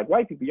enough. And like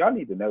white people, y'all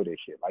need to know this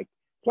shit. Like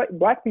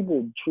Black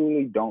people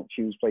truly don't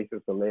choose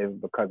places to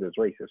live because it's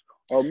racist,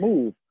 or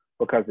move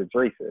because it's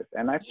racist.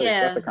 And that's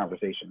a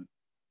conversation.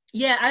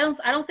 Yeah,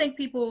 I don't think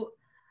people,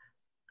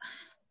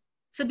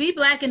 to be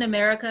Black in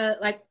America,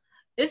 like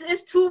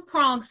it's two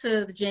prongs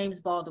to the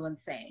James Baldwin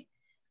saying.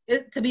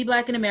 To be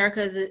Black in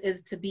America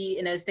is to be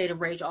in a state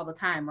of rage all the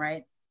time,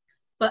 right?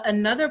 But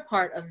another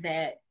part of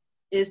that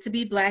is to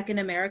be Black in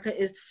America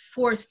is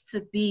forced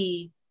to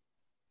be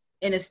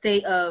in a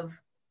state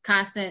of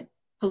constant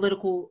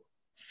political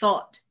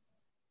thought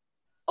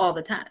all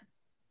the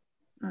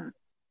time.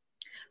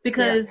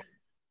 Because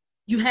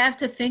you have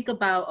to think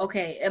about,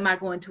 okay, am I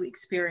going to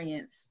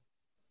experience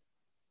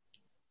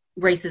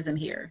racism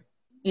here?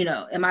 You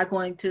know,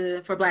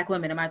 for Black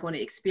women, am I going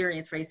to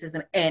experience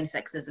racism and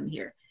sexism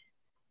here?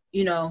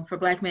 You know, for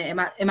Black men,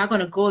 am I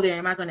going to go there?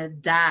 Am I going to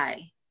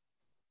die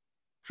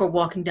for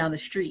walking down the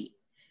street?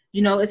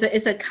 You know,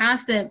 it's a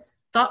constant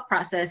thought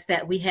process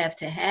that we have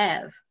to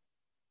have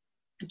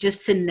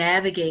just to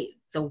navigate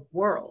the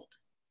world,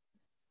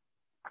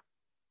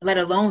 let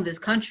alone this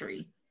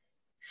country.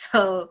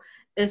 So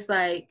it's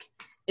like,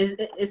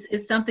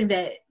 it's something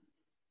that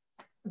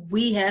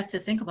we have to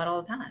think about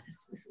all the time.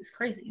 It's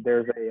crazy.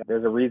 There's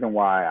a reason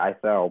why I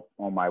sell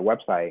on my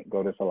website,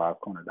 go to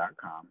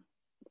salazcorner.com,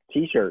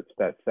 T-shirts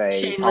that say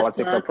Shameless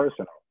politics plug. are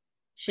personal.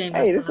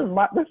 Shameless hey,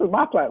 plug. this is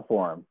my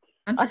platform.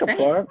 I'm just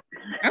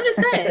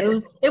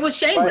saying. It was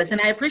shameless, and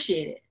I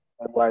appreciate it.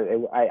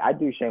 I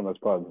do shameless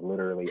plugs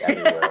literally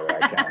everywhere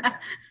that I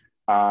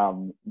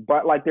can.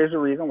 But like, there's a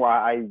reason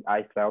why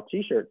I sell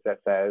T-shirts that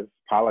says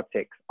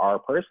politics are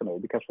personal,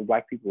 because for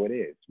Black people it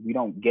is. We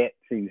don't get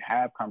to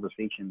have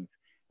conversations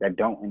that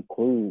don't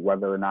include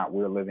whether or not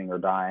we're living or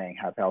dying,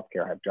 have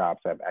healthcare, have jobs,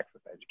 have access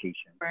to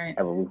education, right.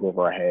 have a roof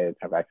over our heads,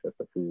 have access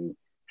to food,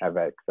 have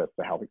access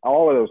to health,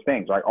 all of those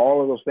things, right?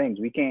 All of those things.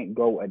 We can't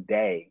go a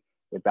day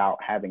without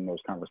having those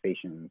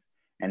conversations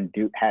and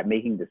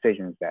making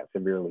decisions that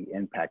severely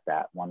impact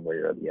that one way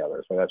or the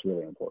other. So that's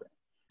really important.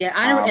 Yeah,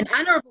 an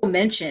honorable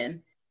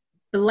mention,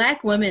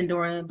 Black women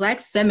Black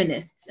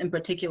feminists in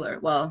particular.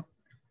 Well,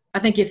 I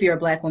think if you're a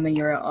Black woman,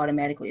 you're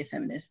automatically a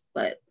feminist,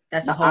 but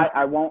that's a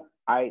whole...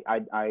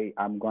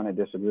 I'm going to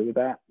disagree with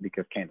that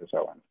because Candace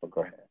Owens, but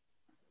go ahead.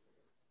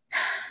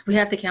 We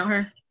have to count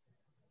her?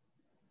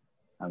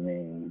 I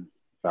mean,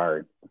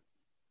 sorry.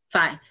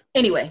 Fine.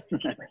 Anyway,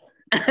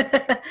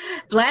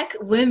 Black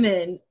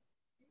women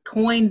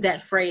coined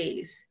that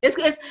phrase.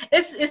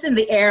 It's in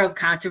the air of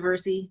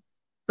controversy,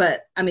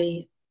 but I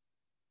mean,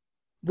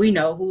 we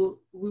know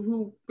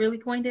who really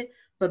coined it,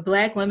 but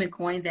Black women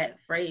coined that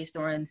phrase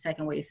during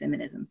second wave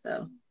feminism.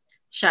 So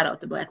shout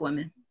out to Black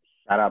women.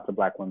 Shout out to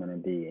Black women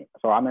indeed.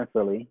 So I'm in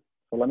Philly.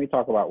 So let me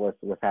talk about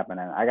what's happening.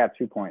 I got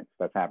 2 points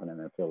that's happening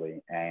in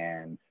Philly,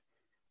 and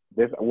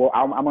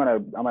I'm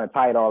gonna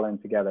tie it all in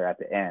together at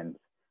the end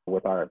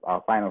with our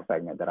final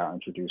segment that I'll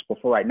introduce. But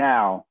for right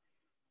now,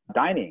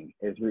 dining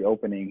is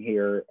reopening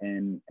here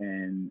in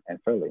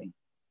Philly.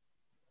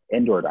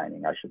 Indoor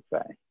dining, I should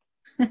say.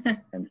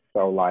 And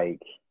so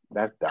like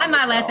that's dumb. I'm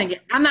not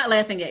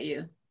laughing at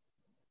you.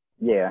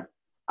 Yeah,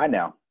 I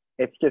know.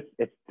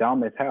 it's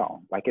dumb as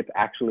hell. Like, it's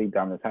actually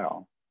dumb as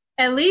hell.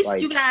 At least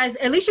you guys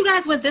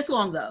went this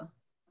long though.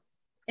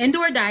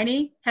 Indoor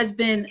dining has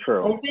been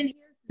open here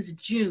since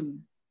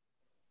June.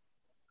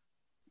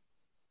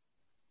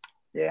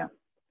 Yeah.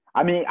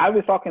 I mean, I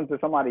was talking to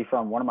somebody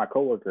from one of my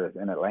coworkers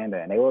in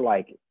Atlanta, and they were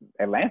like,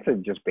 Atlanta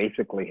just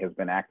basically has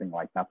been acting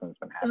like nothing's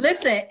been happening.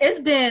 Listen, it's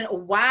been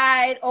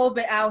wide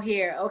open out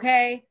here,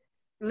 okay?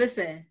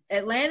 Listen,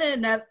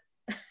 Atlanta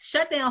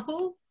shut down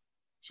who?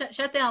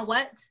 Shut down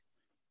what?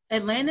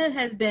 Atlanta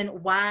has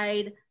been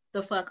wide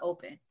the fuck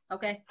open,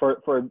 okay? For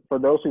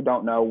those who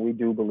don't know, we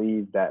do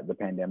believe that the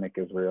pandemic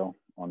is real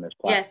on this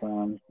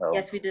platform. Yes, so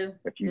yes we do.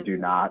 If you do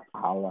not,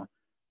 holla.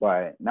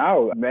 But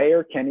no,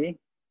 Mayor Kenney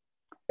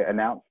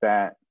announced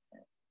that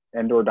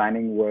indoor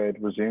dining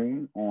would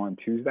resume on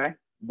Tuesday.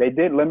 They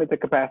did limit the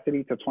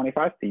capacity to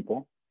 25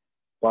 people,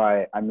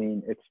 but I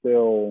mean, it's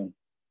still,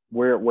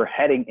 we're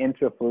heading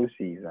into flu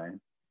season.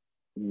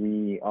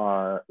 We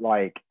are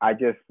like,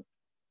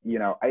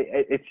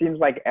 it seems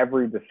like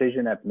every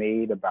decision that's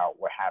made about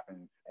what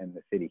happens in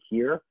the city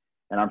here,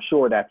 and I'm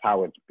sure that's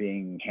how it's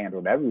being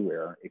handled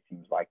everywhere, it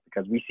seems like,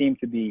 because we seem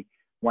to be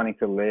wanting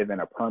to live in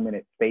a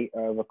permanent state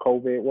of a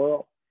COVID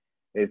world.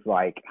 It's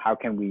like, how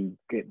can we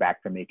get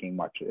back to making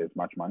as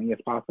much money as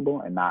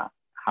possible, and not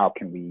how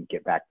can we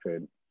get back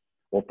to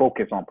or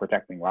focus on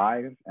protecting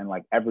lives? And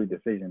like every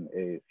decision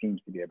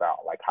seems to be about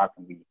like, how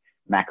can we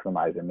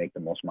maximize and make the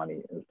most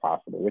money as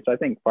possible, which I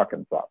think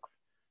fucking sucks,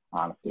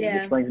 honestly.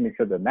 Yeah. Which brings me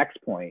to the next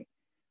point,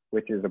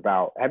 which is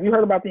about, have you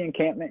heard about the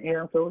encampment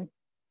here in Philly?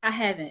 I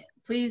haven't.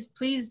 Please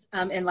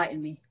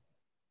enlighten me.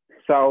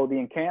 So the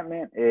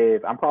encampment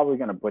is, I'm probably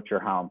going to butcher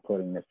how I'm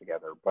putting this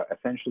together, but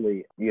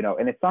essentially,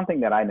 and it's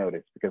something that I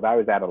noticed because I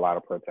was at a lot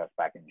of protests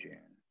back in June,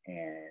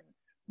 and,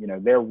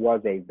 there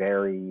was a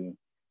very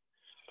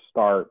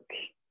stark,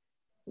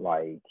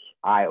 like,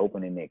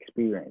 eye-opening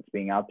experience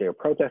being out there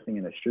protesting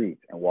in the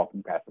streets and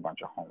walking past a bunch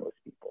of homeless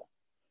people.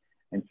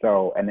 And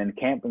so, and then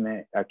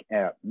encampment, I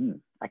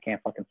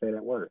can't fucking say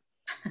that word.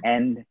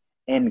 And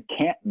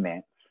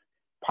encampments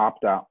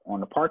popped up on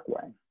the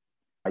Parkway.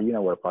 You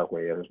know where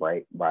Parkway is,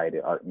 right? By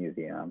the art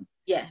museum.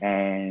 Yeah.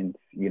 And,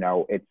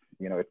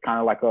 it's kind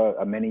of like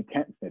a mini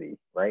tent city,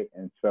 right?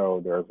 And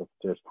so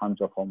there's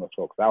tons of homeless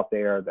folks out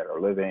there that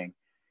are living.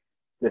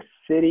 The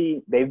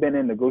city, they've been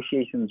in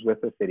negotiations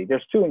with the city.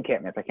 There's two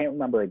encampments. I can't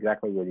remember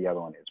exactly where the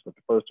other one is, but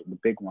the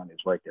big one is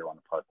right there on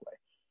the Parkway.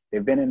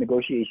 They've been in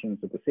negotiations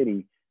with the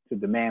city to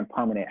demand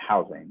permanent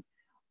housing.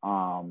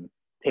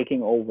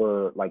 Taking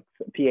over, like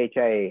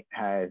PHA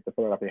the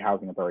Philadelphia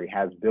Housing Authority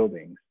has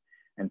buildings.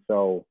 And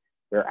so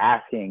they're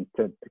asking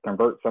to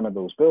convert some of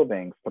those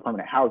buildings to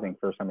permanent housing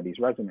for some of these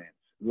residents,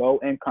 low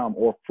income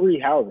or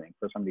free housing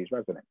for some of these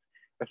residents,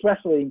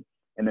 especially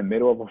in the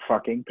middle of a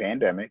fucking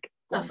pandemic.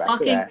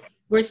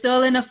 We're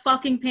still in a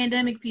fucking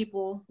pandemic,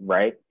 people.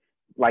 Right?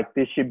 Like,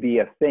 this should be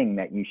a thing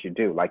that you should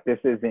do. Like, this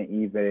isn't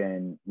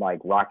even like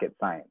rocket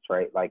science,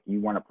 right? Like,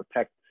 you want to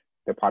protect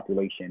the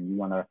population. You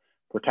want to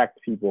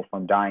protect people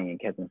from dying and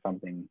catching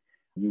something.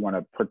 You want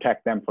to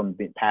protect them from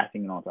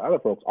passing it on to other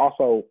folks.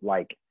 Also,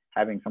 like,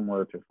 having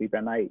somewhere to sleep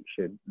at night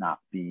should not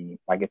be,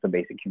 like, it's a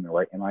basic human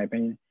right, in my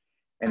opinion.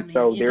 And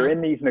so they're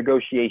in these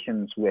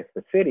negotiations with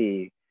the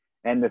city,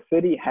 and the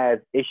city has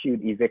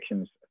issued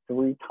evictions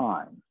 3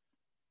 times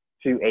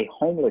to a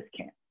homeless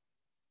camp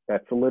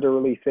that's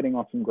literally sitting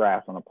on some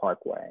grass on a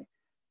parkway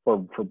for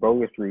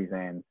bogus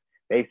reasons.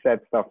 They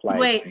said stuff like,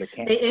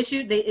 they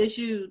issued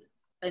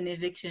an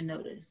eviction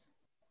notice.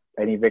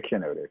 An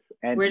eviction notice.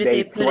 And where did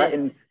they put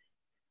it?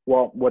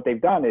 Well, what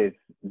they've done is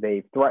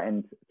they've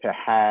threatened to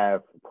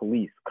have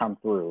police come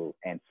through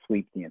and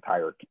sweep the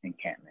entire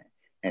encampment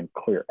and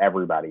clear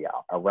everybody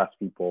out, arrest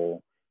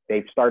people.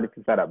 They've started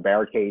to set up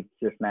barricades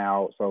just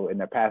now. So in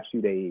the past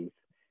few days,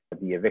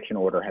 the eviction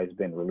order has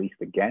been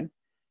released again.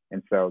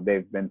 And so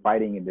they've been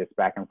fighting in this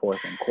back and forth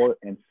in court.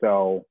 And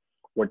so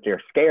what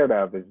they're scared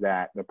of is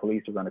that the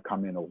police are going to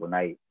come in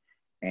overnight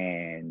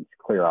and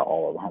clear out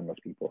all of the homeless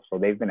people. So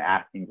they've been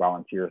asking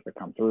volunteers to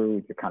come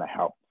through to kind of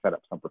help set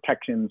up some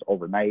protections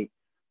overnight,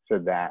 so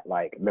that,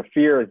 like, the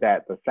fear is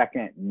that the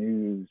second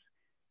news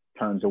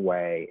turns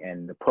away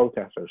and the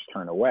protesters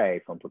turn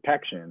away from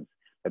protections,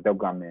 that they'll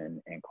come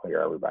in and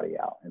clear everybody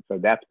out. And so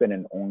that's been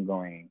an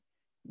ongoing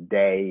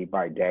day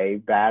by day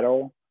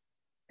battle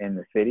in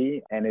the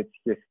city. And it's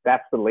just,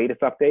 that's the latest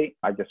update.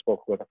 I just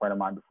spoke with a friend of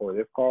mine before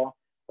this call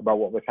about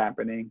what was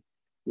happening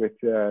with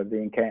the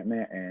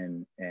encampment,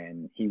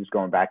 and he was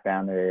going back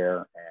down there,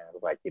 and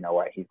was like, you know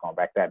what, he's going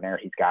back down there.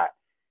 He's got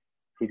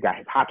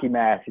his hockey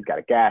mask, he's got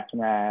a gas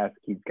mask,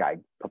 he's got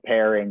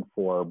preparing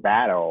for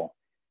battle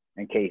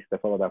in case the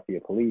Philadelphia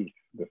police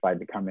decide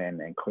to come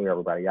in and clear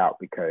everybody out,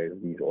 because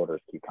these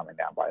orders keep coming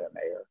down by the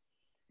mayor.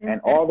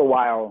 And all the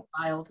while,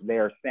 they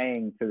are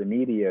saying to the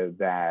media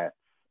that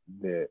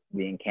the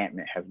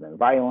encampment has been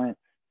violent,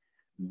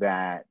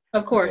 that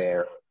of course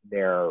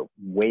they're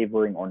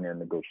wavering on their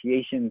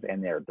negotiations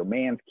and their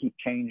demands keep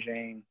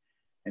changing.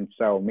 And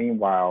so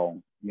meanwhile,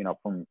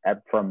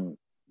 from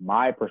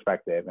my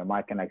perspective and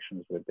my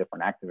connections with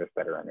different activists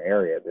that are in the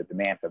area, the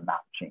demands have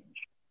not changed.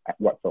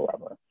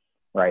 whatsoever,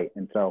 right?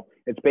 And so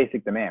it's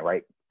basic demand,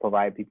 right?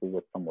 Provide people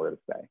with somewhere to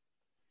stay.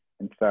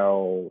 And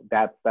so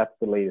that's the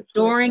latest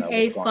during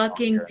a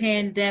fucking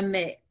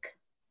pandemic.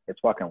 It's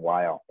fucking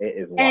wild. It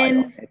is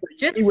and wild.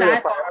 Just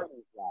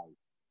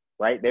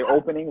right? They're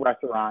opening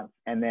restaurants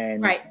and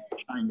then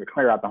trying to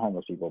clear out the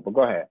homeless people. But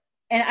go ahead.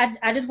 And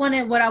I just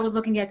wanted, what I was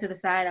looking at to the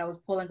side, I was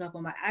pulling up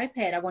on my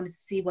iPad. I wanted to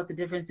see what the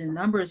difference in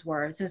numbers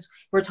were. Since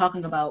we're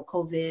talking about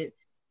COVID,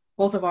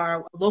 both of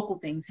our local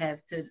things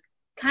have to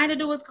kind of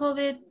do with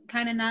COVID,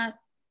 kind of not.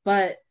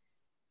 But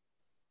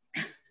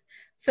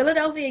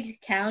Philadelphia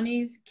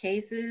County's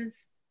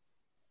cases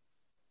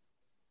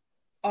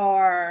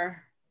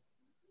are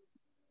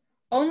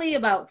only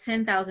about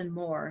 10,000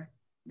 more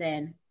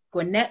than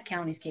Gwinnett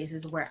County's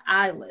cases, where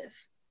I live.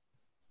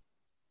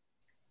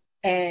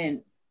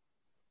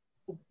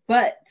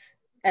 But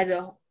as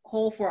a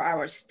whole for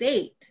our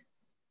state,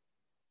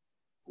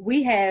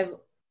 we have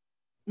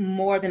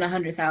more than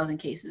 100,000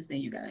 cases than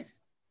you guys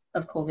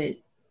of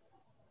COVID.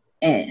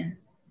 And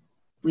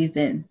we've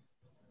been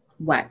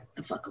wide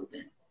the fuck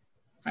open.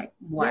 Like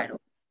wide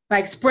open.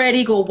 Like spread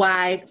eagle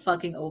wide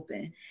fucking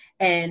open.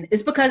 And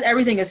it's because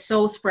everything is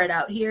so spread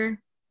out here.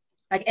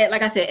 Like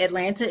I said,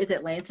 Atlanta is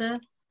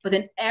Atlanta, but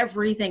then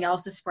everything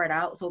else is spread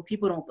out. So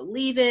people don't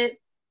believe it.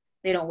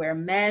 They don't wear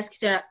masks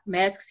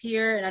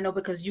here. And I know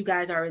because you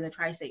guys are in the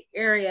tri-state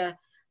area,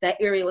 that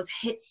area was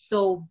hit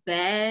so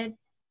bad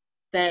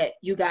that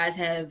you guys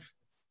have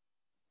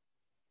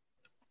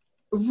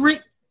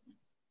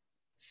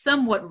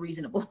somewhat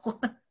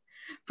reasonable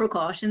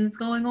precautions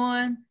going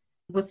on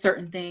with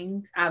certain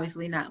things.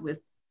 Obviously not with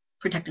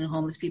protecting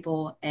homeless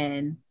people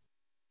and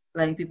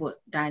letting people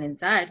dine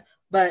inside.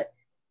 But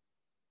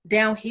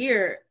down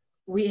here,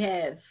 we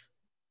have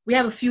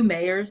a few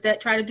mayors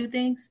that try to do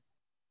things.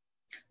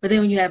 But then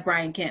when you have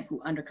Brian Kemp,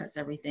 who undercuts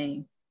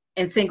everything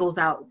and singles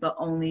out the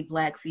only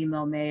Black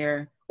female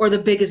mayor or the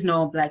biggest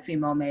known Black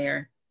female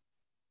mayor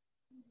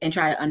and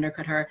try to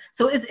undercut her.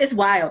 So it's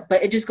wild,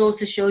 but it just goes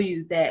to show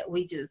you that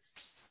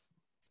it's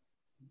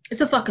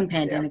a fucking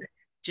pandemic.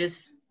 Yeah.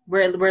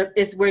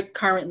 We're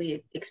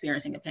currently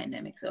experiencing a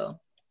pandemic. So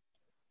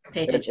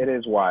pay attention. It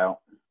is wild.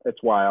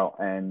 It's wild.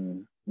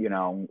 And,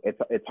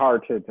 it's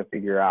hard to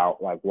figure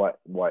out like what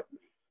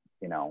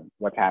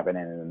what's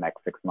happening in the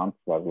next 6 months,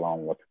 let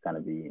alone what's going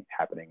to be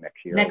happening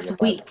next year. Next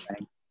week.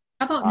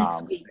 How about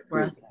next week,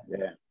 bro?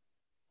 Yeah.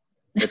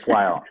 It's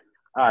wild.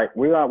 All right.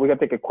 We're going to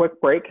take a quick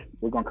break.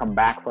 We're going to come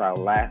back for our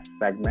last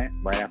segment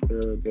right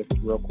after this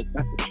real quick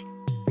message.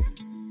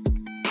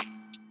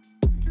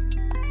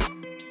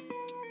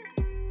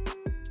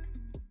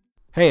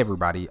 Hey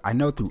everybody, I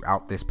know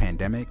throughout this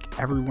pandemic,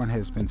 everyone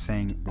has been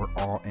saying we're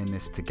all in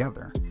this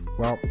together.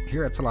 Well,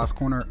 here at Salah's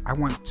Corner, I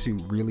want to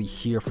really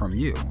hear from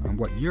you and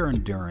what you're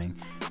enduring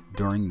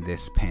during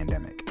this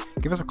pandemic.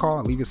 Give us a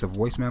call, leave us a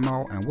voice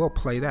memo, and we'll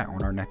play that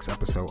on our next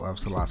episode of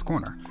Salah's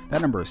Corner.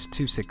 That number is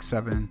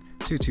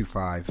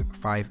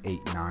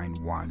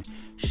 267-225-5891.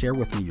 Share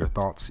with me your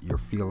thoughts, your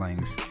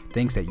feelings,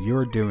 things that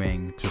you're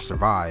doing to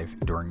survive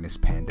during this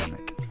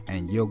pandemic,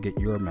 and you'll get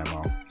your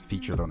memo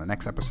featured on the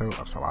next episode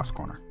of Salah's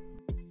Corner.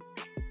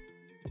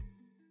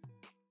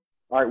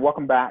 All right,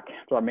 welcome back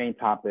to our main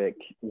topic.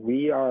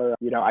 We are,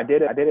 I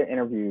did an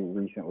interview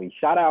recently.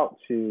 Shout out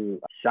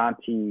to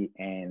Shanti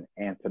and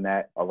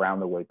Antoinette, Around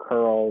the Way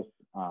Curls.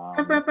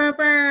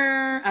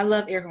 I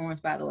love air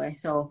horns, by the way,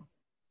 so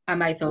I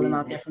might throw them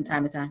out there from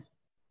time to time.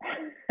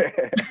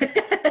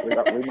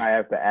 we might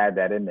have to add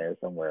that in there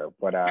somewhere.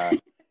 But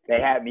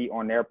they had me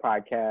on their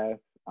podcast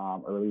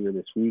earlier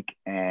this week,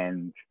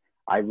 and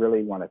I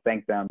really want to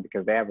thank them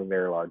because they have a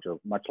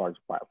much larger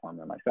platform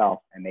than myself,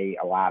 and they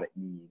allowed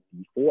me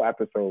the full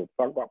episode to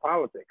talk about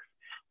politics,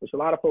 which a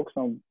lot of folks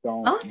don't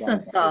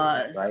awesome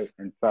sauce, right?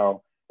 And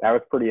so that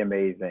was pretty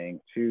amazing.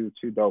 Two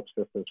dope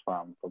sisters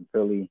from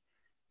Philly.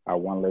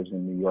 One lives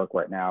in New York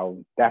right now.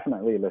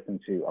 Definitely listen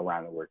to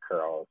Around the Way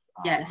Curls.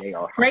 Yes, they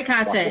are great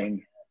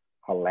content,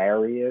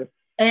 hilarious,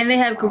 and they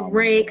have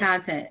great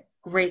content.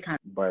 Great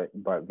content, but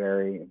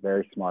very,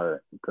 very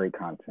smart, great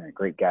content,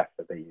 great guests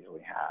that they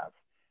usually have.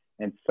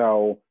 And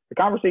so the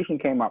conversation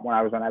came up when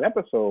I was on that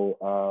episode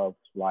of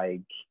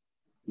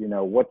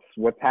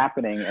what's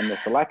happening in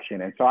this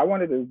election. And so I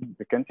wanted to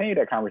continue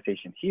that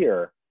conversation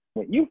here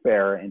with you,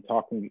 Farrah, and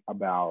talking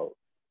about,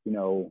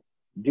 do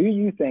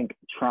you think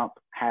Trump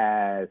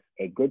has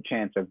a good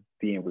chance of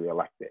being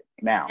reelected?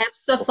 Now,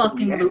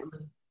 absolutely. I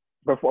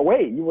was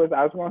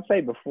going to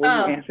say, before you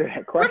answer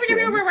that question.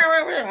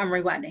 I'm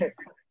rewinding.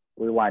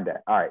 Rewind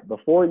that. All right.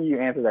 Before you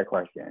answer that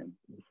question,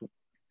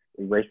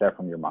 erase that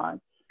from your mind.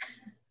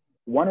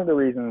 One of the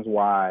reasons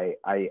why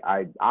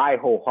I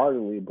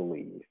wholeheartedly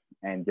believe,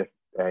 and just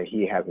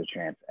he has a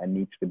chance and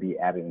needs to be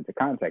added into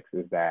context,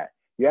 is that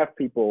you have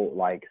people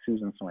like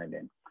Susan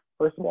Sarandon.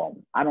 First of all,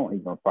 I don't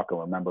even fucking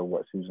remember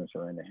what Susan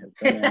Sarandon has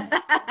been in,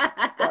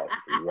 but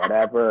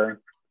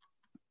whatever.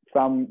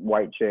 Some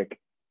white chick.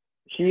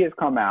 She has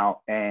come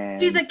out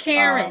and she's a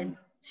Karen.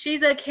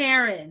 She's a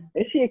Karen.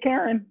 Is she a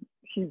Karen?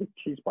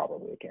 She's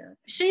probably a Karen.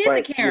 She is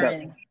a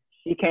Karen.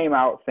 She came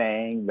out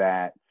saying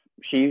that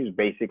she's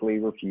basically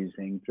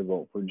refusing to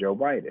vote for Joe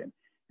Biden.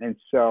 And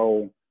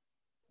so,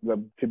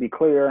 to be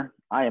clear,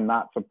 I am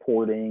not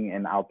supporting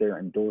and out there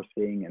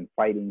endorsing and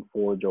fighting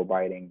for Joe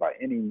Biden by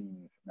any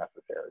means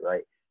necessary,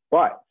 right?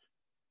 But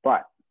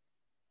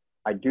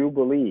I do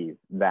believe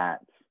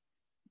that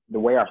the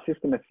way our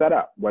system is set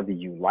up, whether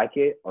you like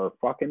it or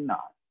fucking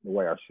not, the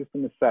way our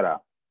system is set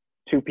up,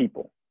 two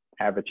people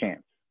have a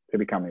chance to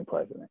becoming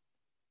president,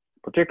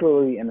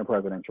 particularly in the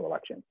presidential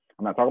election.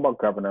 I'm not talking about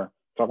governor,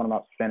 I'm talking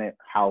about Senate,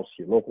 House,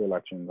 your local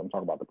elections. I'm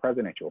talking about the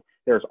presidential.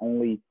 There's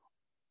only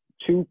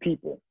two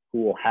people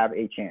who will have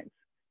a chance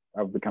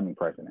of becoming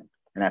president,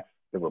 and that's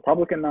the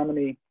Republican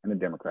nominee and the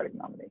Democratic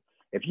nominee.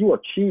 If you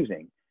are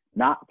choosing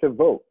not to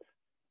vote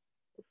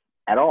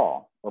at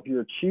all, or if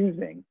you're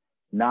choosing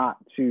not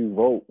to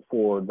vote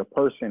for the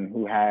person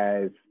who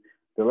has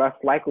the less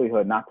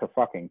likelihood not to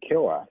fucking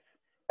kill us,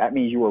 that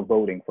means you are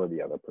voting for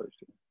the other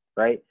person,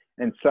 right?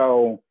 And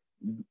so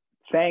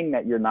saying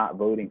that you're not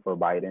voting for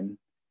Biden,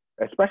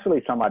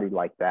 especially somebody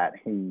like that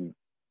who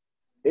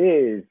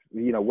is,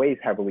 weighs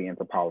heavily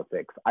into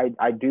politics.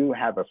 I do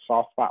have a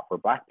soft spot for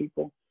Black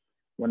people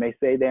when they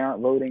say they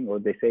aren't voting, or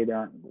they say they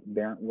aren't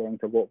willing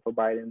to vote for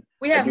Biden.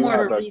 We have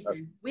more of a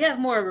reason. We have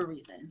more of a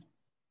reason.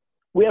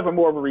 We have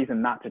more of a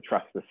reason not to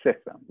trust the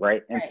system,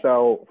 right? And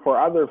so for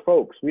other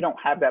folks, we don't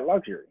have that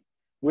luxury.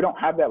 We don't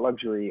have that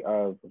luxury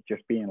of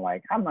just being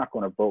like, I'm not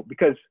going to vote,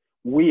 because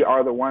we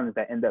are the ones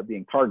that end up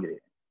being targeted,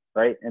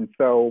 right? And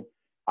so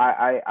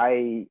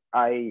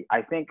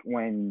I think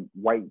when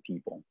white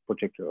people,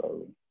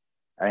 particularly,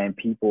 and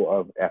people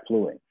of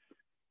affluence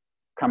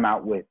come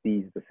out with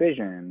these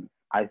decisions,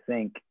 I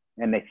think,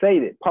 and they say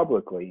it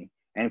publicly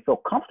and feel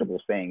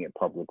comfortable saying it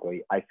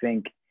publicly, I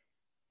think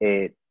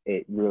it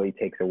really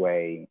takes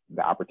away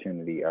the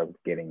opportunity of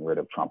getting rid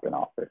of Trump in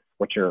office.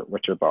 What's your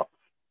thoughts?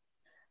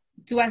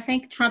 Do I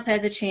think Trump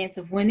has a chance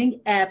of winning?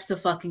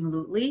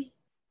 Abso-fucking-lutely.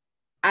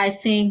 I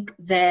think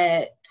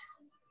that,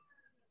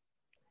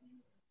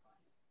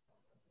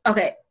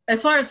 okay,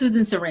 as far as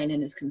Susan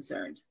Sarandon is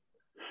concerned.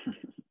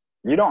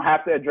 You don't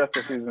have to address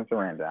the Susan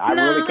Sarandon. I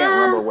really can't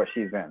remember what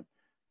she's in.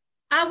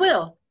 I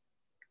will.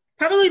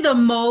 Probably the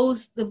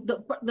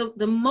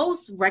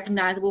most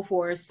recognizable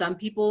for some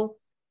people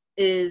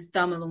is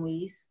Thelma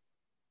Louise.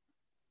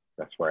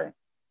 That's right.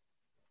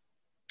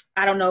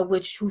 I don't know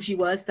who she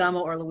was, Thelma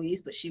or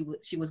Louise, but she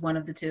was one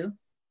of the two.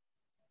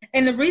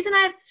 And the reason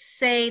I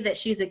say that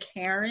she's a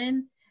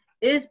Karen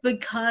is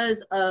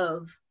because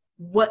of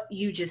what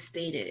you just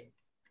stated.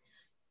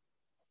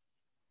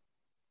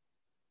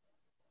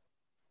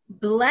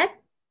 Black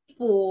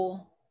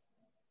people,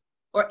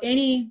 or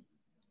any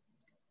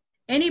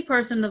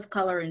person of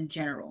color in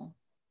general,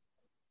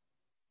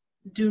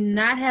 do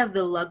not have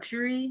the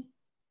luxury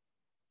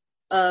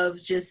of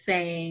just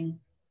saying,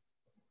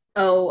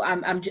 "Oh,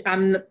 I'm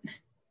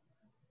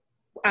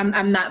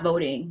not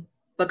voting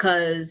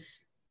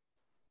because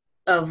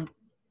of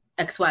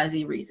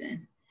XYZ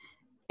reason."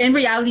 In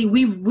reality,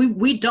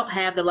 we don't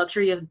have the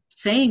luxury of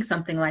saying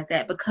something like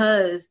that,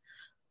 because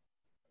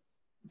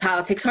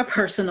politics are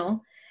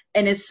personal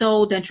and it's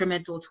so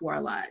detrimental to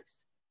our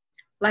lives.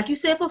 Like you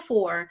said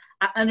before,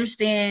 I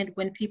understand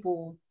when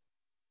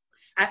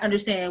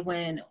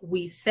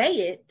we say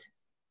it.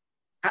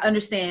 I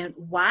understand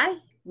why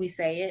we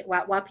say it,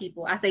 why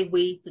people, I say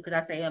we because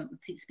I say I'm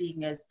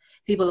speaking as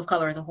people of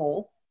color as a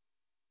whole.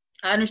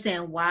 I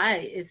understand why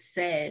it's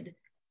said.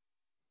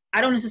 I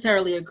don't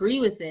necessarily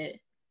agree with it,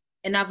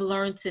 and I've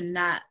learned to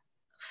not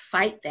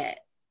fight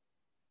that.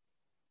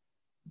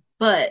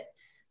 But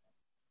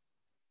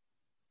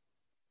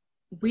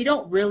we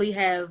don't really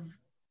have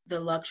the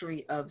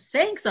luxury of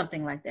saying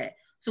something like that.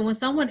 So when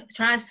someone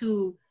tries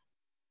to,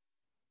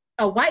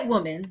 a white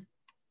woman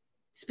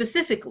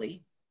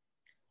specifically,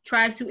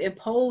 tries to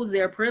impose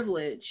their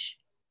privilege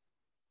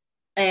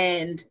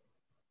and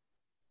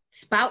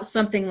spout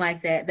something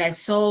like that that's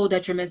so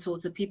detrimental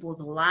to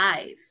people's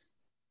lives,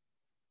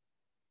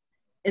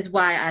 is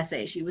why I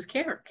say she was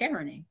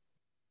Karening.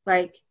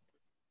 Like,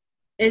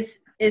 it's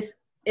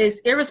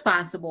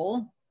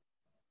irresponsible.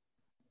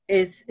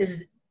 It's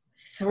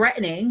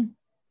threatening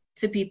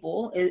to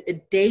people. It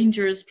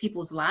endangers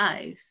people's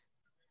lives.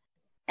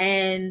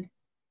 And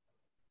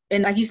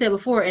like you said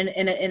before,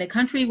 in a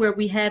country where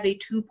we have a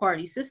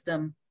two-party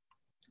system,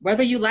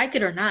 whether you like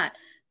it or not,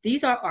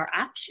 these are our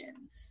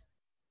options.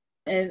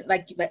 And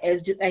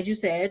as you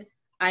said,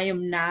 I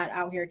am not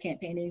out here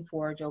campaigning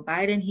for Joe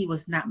Biden. He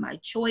was not my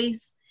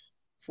choice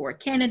for a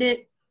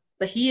candidate,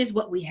 but he is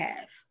what we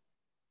have.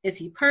 Is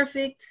he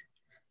perfect?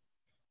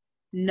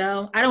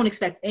 No, I don't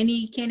expect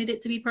any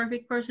candidate to be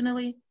perfect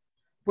personally.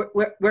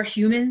 We're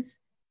humans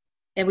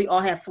and we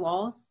all have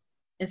flaws.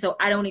 And so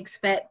I don't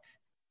expect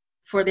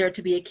for there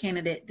to be a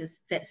candidate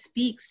that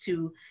speaks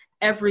to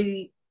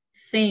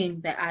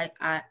everything that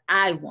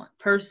I want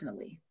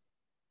personally.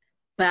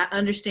 But I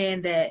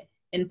understand that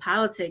in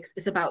politics,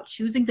 it's about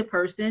choosing the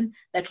person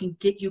that can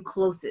get you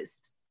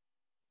closest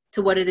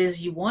to what it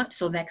is you want.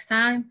 So next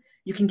time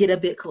you can get a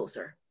bit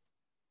closer.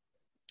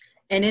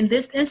 And in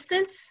this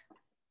instance,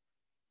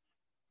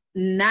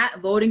 not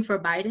voting for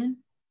Biden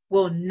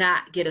will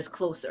not get us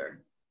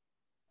closer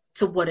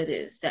to what it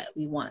is that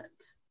we want,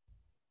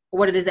 or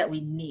what it is that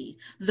we need.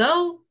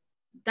 Though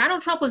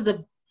Donald Trump was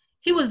the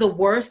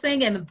worst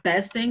thing and the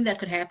best thing that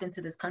could happen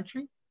to this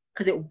country,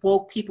 because it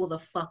woke people the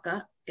fuck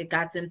up. It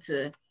got them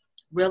to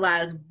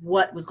realize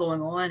what was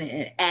going on, and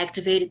it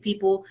activated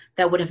people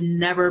that would have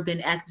never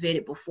been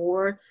activated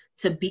before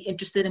to be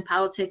interested in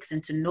politics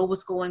and to know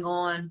what's going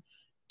on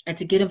and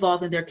to get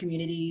involved in their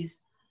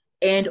communities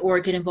and or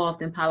get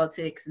involved in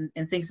politics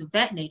and things of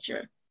that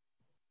nature.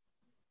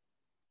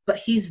 But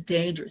he's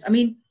dangerous. I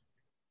mean,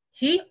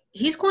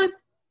 he's going,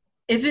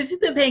 if you've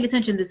been paying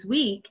attention this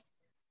week,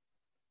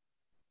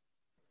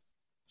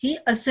 he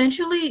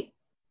essentially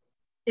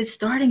is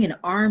starting an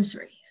arms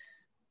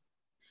race.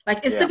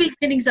 Like, it's the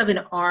beginnings of an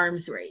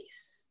arms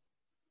race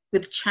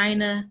with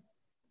China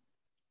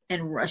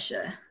and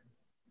Russia.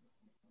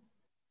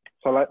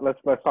 So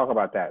let's talk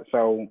about that.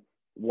 So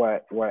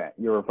what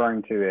you're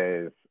referring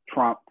to is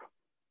Trump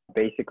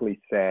basically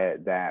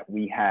said that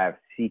we have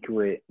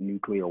secret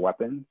nuclear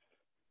weapons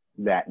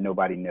that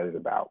nobody knows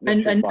about. A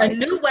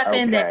new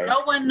weapon that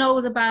no one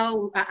knows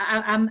about.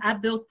 I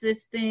built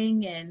this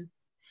thing, and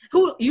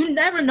you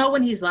never know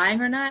when he's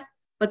lying or not.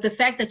 But the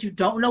fact that you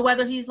don't know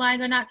whether he's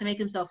lying or not to make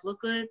himself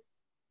look good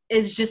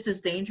is just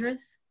as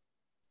dangerous.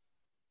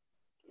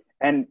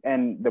 And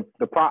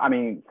I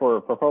mean,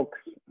 for folks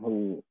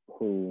who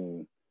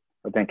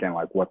are thinking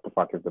like, what the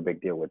fuck is the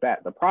big deal with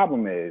that? The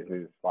problem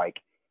is like,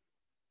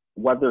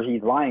 whether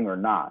he's lying or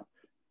not,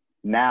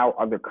 now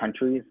other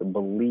countries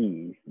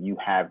believe you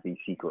have these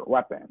secret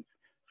weapons.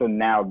 So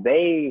now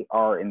they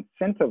are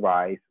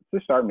incentivized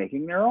to start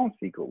making their own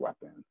secret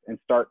weapons and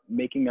start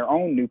making their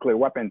own nuclear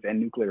weapons and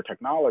nuclear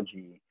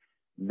technology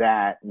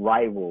that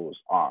rivals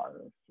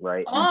ours,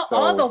 right?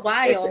 All the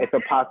while,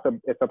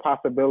 it's a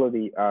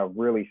possibility of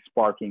really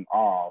sparking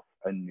off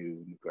a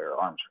new nuclear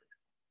arms race.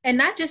 And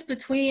not just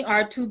between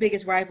our two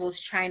biggest rivals,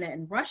 China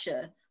and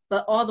Russia,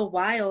 but all the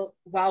while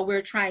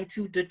we're trying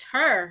to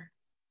deter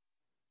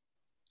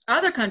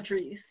other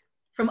countries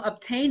from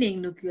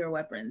obtaining nuclear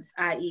weapons,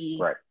 i.e.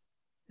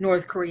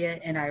 North Korea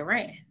and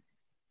Iran.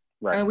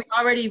 Right. And we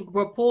already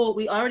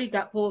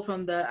got pulled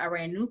from the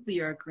Iran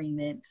nuclear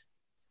agreement.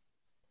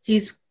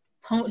 He's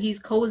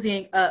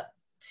cozying up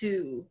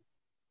to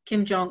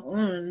Kim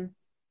Jong-un,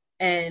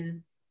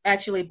 and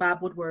actually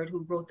Bob Woodward,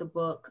 who wrote the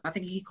book, I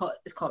think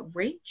it's called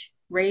Rage,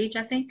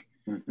 I think.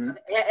 Mm-hmm.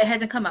 It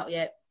hasn't come out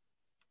yet.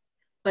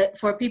 But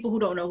for people who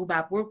don't know who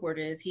Bob Woodward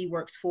is, he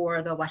works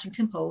for the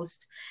Washington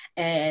Post,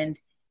 and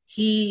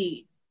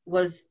him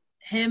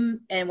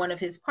and one of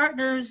his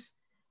partners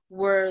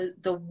were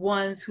the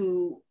ones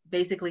who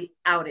basically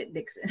outed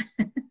Nixon.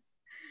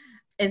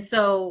 And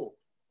so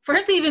for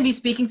him to even be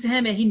speaking to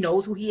him and he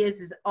knows who he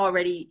is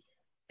already,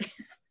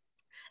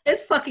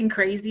 it's fucking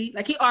crazy.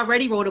 Like, he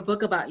already wrote a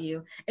book about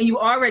you and you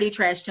already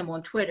trashed him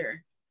on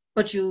Twitter,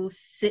 but you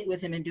sit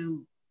with him and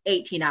do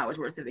 18 hours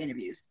worth of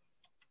interviews.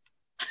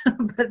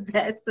 But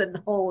that's a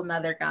whole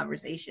nother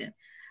conversation.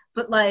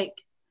 But like,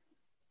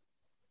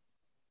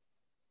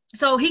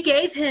 so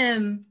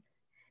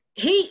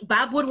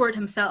Bob Woodward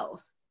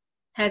himself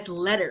has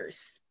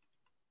letters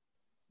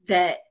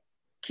that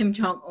Kim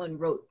Jong-un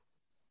wrote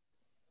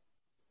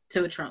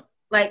to Trump.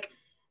 Like,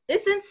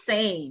 it's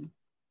insane.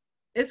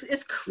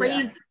 It's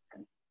crazy.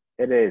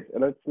 Yeah, it is.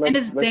 And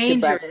it's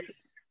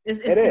dangerous.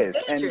 It's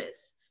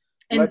dangerous.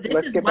 And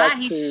this is why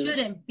he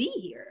shouldn't be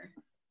here.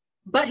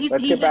 But he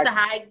has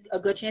a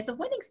good chance of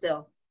winning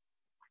still.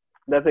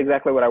 That's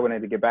exactly what I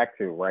wanted to get back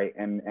to, right?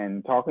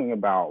 And talking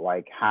about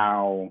like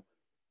how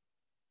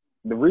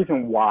the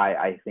reason why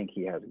I think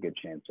he has a good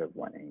chance of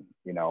winning,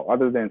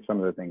 other than some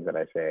of the things that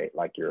I say,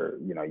 like your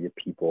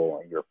people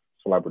and your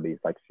celebrities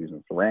like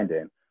Susan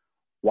Sarandon,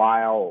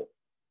 while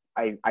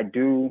I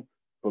do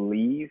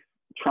believe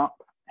Trump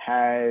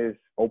has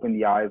opened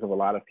the eyes of a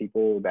lot of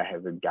people that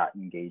have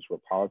gotten engaged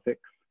with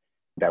politics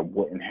that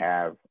wouldn't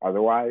have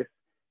otherwise,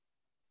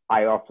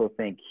 I also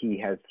think he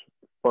has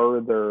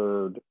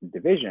furthered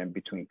division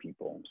between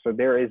people. So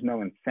there is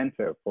no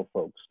incentive for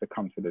folks to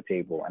come to the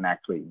table and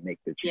actually make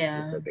the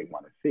changes that they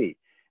want to see.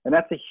 And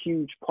that's a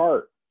huge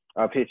part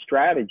of his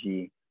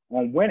strategy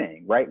on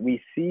winning, right?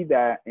 We see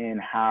that in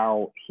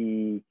how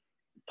he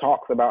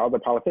talks about other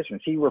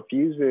politicians. He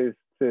refuses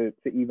to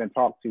even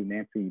talk to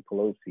Nancy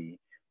Pelosi,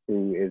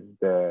 who is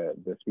the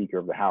Speaker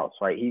of the House,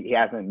 right? He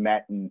hasn't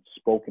met and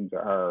spoken to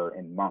her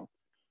in months,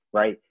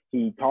 right?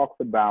 He talks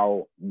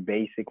about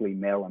basically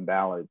mail-in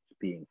ballots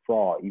being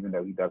fraud, even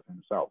though he does it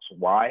himself. So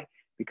why?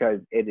 Because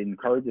it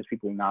encourages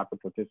people not to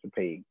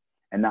participate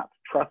and not to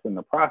trust in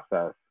the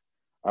process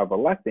of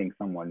electing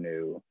someone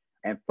new,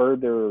 and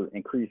further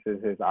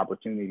increases his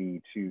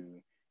opportunity to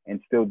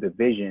instill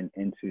division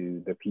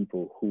into the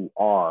people who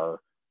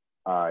are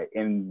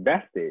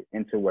invested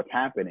into what's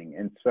happening.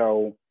 And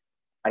so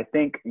I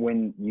think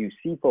when you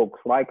see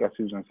folks like a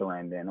Susan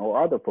Sarandon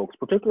or other folks,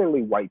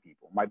 particularly white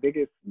people, my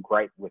biggest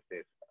gripe with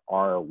this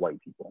are white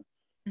people,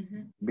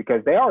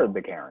 because they are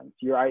the Karens.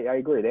 I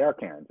agree, they are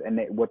Karens. And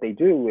what they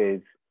do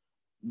is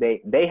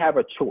they have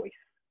a choice.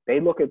 They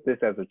look at this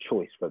as a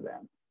choice for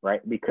them,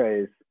 right?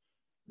 Because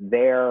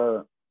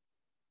their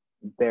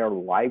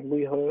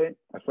livelihood,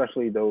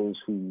 especially those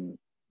who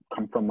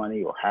come from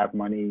money or have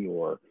money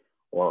or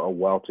are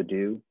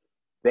well-to-do,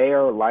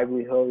 their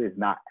livelihood is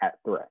not at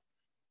threat,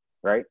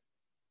 right?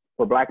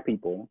 For Black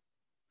people,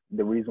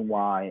 the reason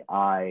why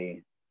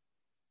I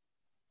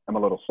am a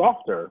little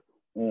softer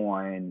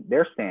on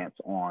their stance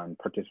on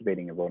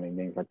participating in voting,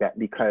 things like that,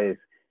 because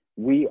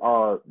we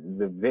are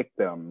the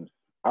victims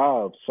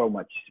of so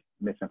much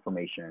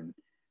misinformation,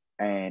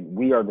 and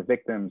we are the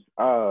victims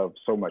of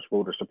so much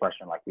voter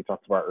suppression, like we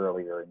talked about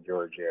earlier in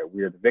Georgia.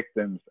 We are the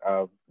victims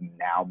of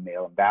now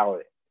mail-in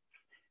ballots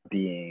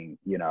being,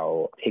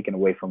 taken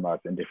away from us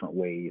in different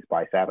ways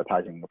by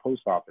sabotaging the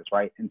post office,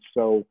 right? And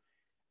so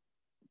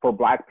for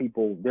Black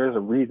people, there's a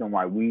reason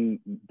why we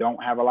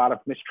don't have a lot of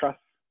mistrust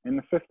in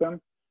the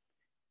system.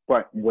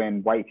 But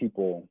when white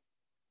people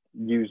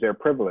use their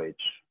privilege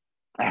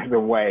as a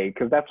way,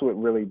 because that's what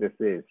really this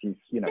is, she's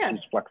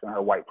flexing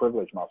her white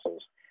privilege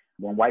muscles.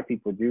 When white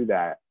people do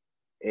that,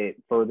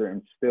 it further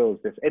instills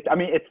this. It's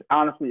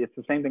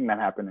the same thing that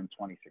happened in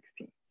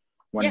 2016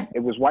 when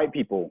it was white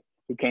people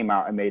who came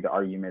out and made the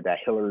argument that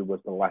Hillary was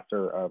the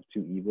lesser of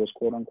two evils,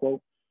 quote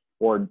unquote,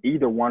 or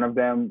either one of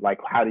them. Like,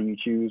 how do you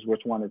choose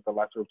which one is the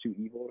lesser of two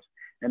evils?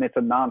 And it's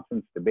a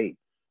nonsense debate.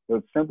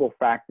 The simple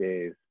fact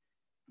is,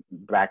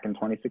 back in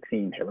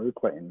 2016, Hillary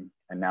Clinton,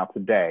 and now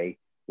today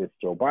with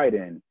Joe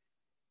Biden,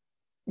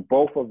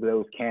 both of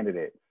those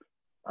candidates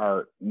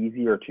are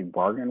easier to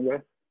bargain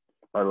with,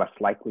 are less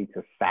likely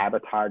to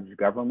sabotage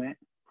government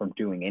from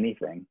doing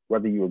anything,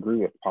 whether you agree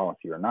with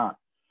policy or not,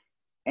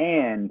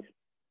 and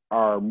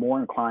are more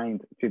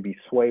inclined to be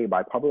swayed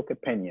by public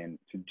opinion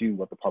to do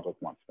what the public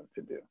wants them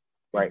to do,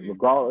 right? Mm-hmm.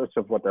 Regardless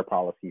of what their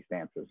policy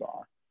stances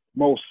are.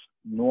 Most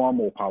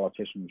normal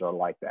politicians are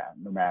like that,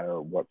 no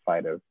matter what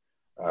side of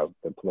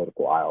the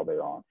political aisle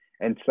they're on.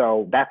 And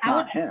so that's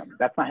not him.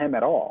 That's not him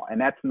at all.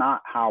 And that's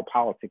not how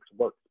politics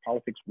works.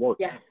 Politics works.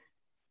 Yeah.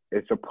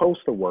 It's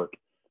supposed to work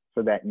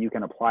so that you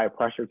can apply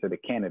pressure to the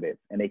candidates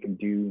and they can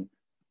do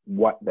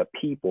what the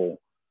people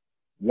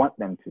want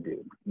them to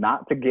do,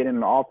 not to get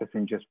in the office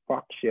and just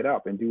fuck shit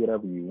up and do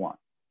whatever you want.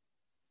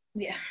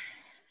 Yeah.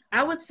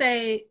 I would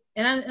say,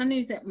 and I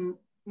need to say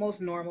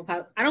most normal,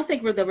 I don't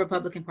think the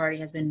Republican Party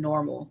has been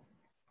normal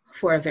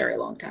for a very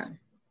long time.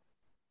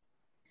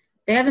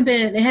 They haven't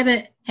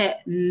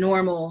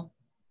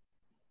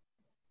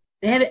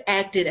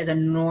acted as a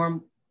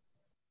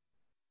normal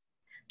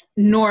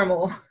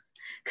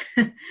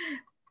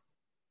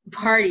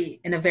party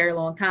in a very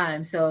long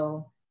time.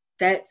 So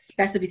that's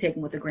to be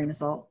taken with a grain of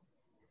salt.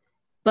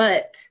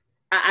 But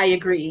I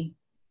agree,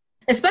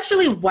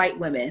 especially white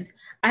women.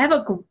 I have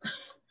a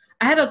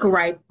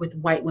gripe with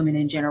white women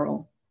in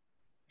general.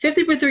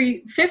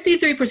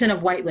 53%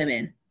 of white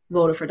women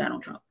voted for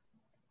Donald Trump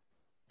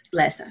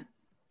last time.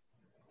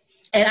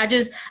 And I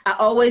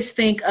always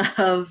think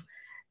of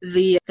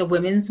the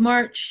Women's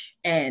March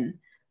and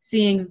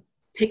seeing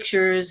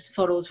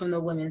photos from the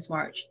Women's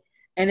March.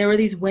 And there were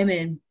these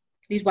white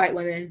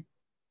women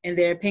in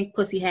their pink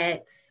pussy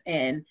hats,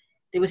 and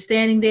they were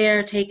standing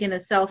there taking a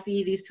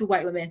selfie, these two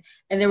white women.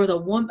 And there was a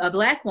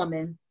Black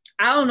woman.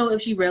 I don't know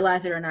if she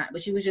realized it or not,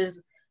 but she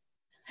was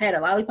had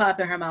a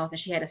lollipop in her mouth, and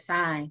she had a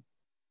sign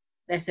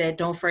that said,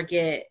 "Don't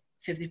forget,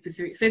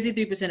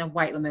 53% of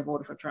white women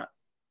voted for Trump."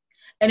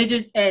 And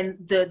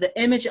the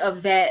image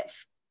of that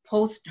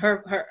post,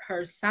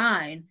 her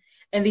sign,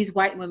 and these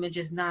white women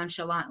just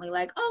nonchalantly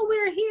like, "Oh,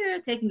 we're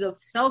here," taking a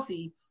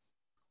selfie,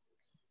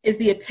 is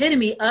the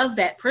epitome of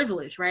that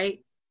privilege,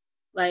 right?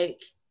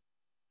 Like,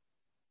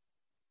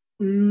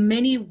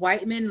 many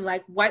white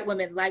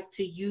women like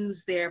to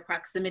use their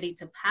proximity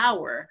to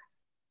power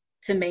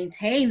to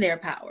maintain their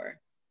power.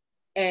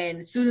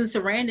 And Susan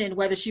Sarandon,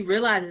 whether she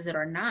realizes it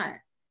or not,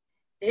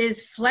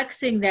 is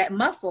flexing that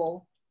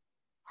muscle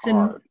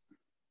to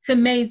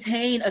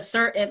maintain a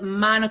certain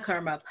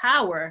monicum of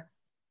power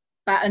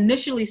by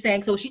initially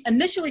saying,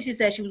 she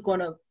said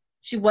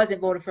she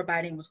wasn't voting for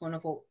Biden, was going to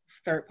vote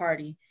third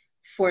party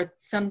for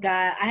some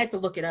guy. I had to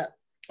look it up.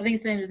 I think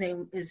his name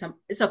is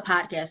it's a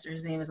podcaster.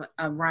 His name is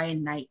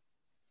Ryan Knight.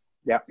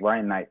 Yeah,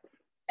 Ryan Knight.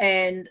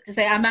 And to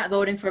say, "I'm not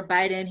voting for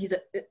Biden," he's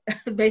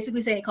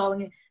basically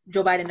calling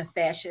Joe Biden a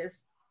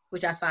fascist,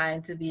 which I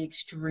find to be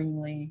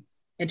extremely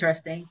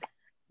interesting.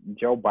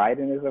 Joe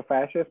Biden is a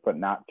fascist, but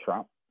not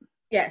Trump.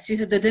 Yeah, she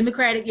said the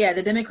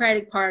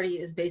Democratic Party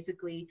is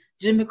basically,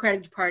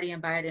 Democratic Party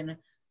and Biden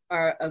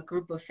are a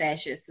group of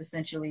fascists,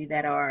 essentially,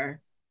 that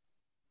are,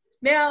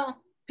 now,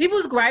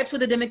 people's gripes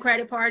with the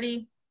Democratic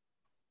Party,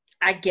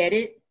 I get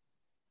it,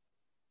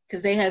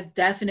 because they have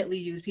definitely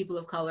used people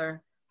of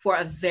color for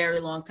a very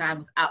long time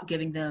without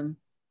giving us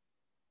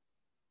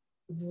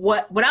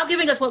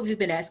what we've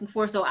been asking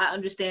for. So I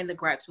understand the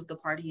gripes with the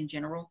party in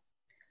general,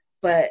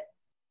 but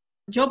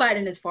Joe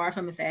Biden is far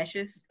from a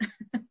fascist.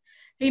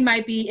 He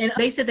might be, and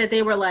they said that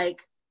they were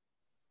like,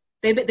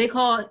 they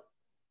called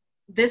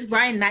this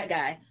Ryan Knight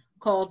guy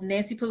called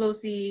Nancy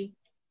Pelosi,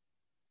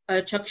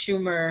 Chuck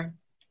Schumer,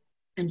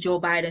 and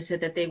Joe Biden,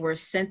 said that they were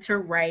center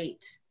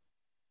right,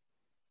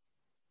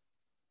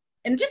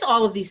 and just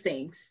all of these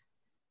things.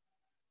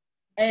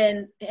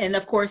 And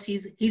of course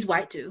he's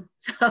white too.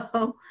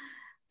 So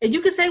and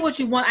you can say what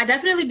you want. I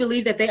definitely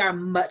believe that they are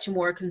much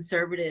more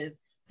conservative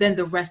than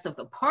the rest of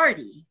the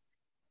party.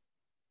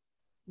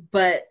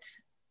 But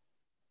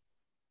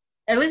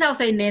at least I'll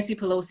say Nancy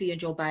Pelosi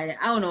and Joe Biden.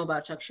 I don't know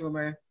about Chuck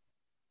Schumer.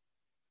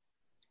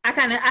 I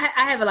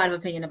have a lot of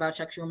opinion about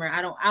Chuck Schumer.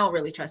 I don't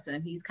really trust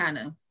him. He's kind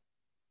of,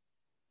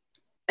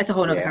 that's a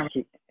whole nother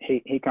conversation.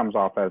 He comes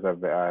off as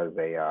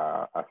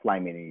a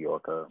slimy New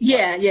Yorker.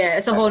 Yeah,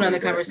 it's a whole nother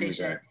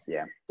conversation.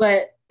 Yeah.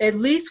 But at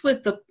least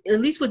with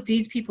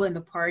these people in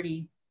the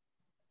party,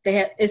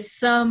 it's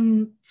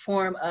some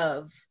form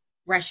of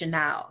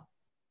rationale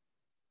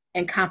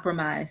and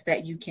compromise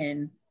that you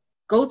can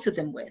go to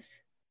them with.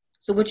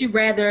 So would you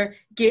rather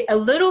get a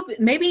little bit,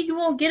 maybe you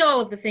won't get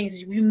all of the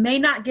things, you may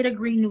not get a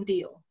Green New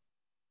Deal,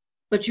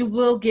 but you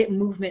will get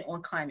movement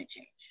on climate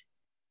change.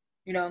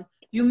 You know,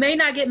 you may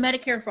not get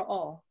Medicare for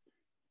all,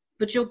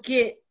 but you'll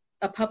get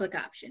a public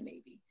option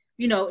maybe.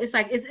 You know, it's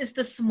like, it's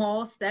the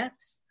small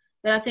steps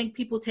that I think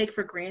people take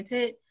for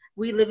granted.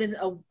 We live in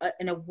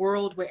a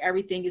world where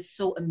everything is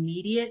so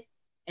immediate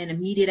and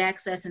immediate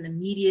access and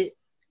immediate,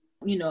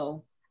 you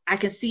know, I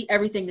can see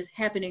everything that's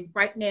happening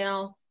right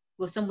now.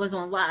 Well, someone's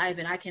on live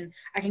and I can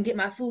get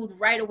my food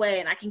right away,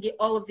 and I can get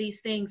all of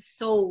these things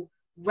so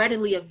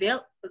readily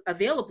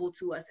available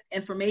to us.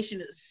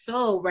 Information is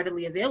so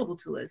readily available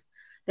to us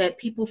that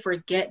people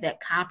forget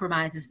that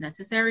compromise is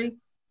necessary,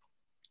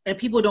 and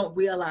people don't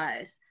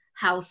realize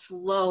how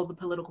slow the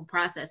political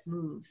process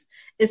moves,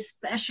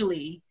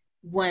 especially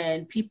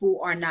when people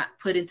are not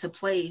put into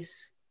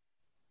place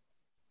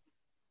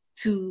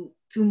to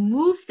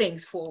move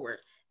things forward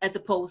as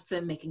opposed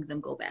to making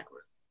them go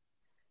backward.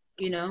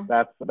 You know,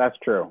 that's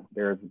true.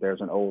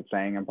 There's an old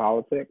saying in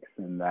politics,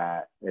 and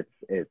that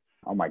it's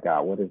oh my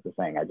God, what is the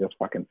saying? I just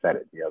fucking said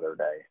it the other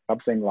day.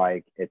 Something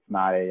like it's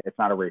not a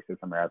race,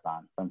 it's a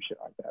marathon, some shit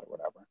like that,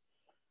 whatever.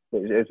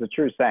 It's a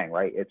true saying,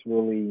 right? It's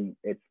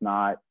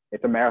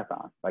a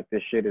marathon. Like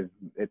this shit it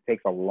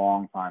takes a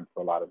long time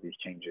for a lot of these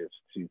changes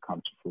to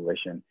come to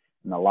fruition,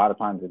 and a lot of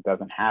times it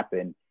doesn't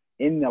happen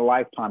in the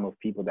lifetime of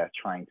people that's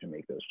trying to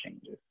make those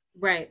changes.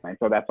 Right. And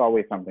so that's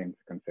always something to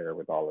consider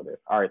with all of this.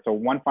 All right. So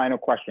one final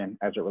question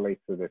as it relates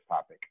to this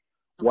topic.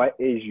 What's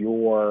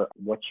your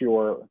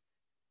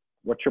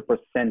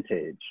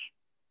percentage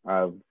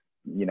of,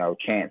 you know,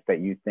 chance that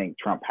you think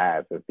Trump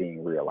has of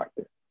being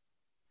reelected?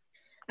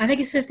 I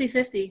think it's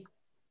 50-50.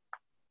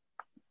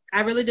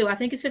 I really do. I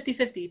think it's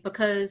 50-50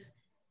 because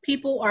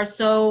people are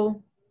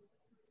so,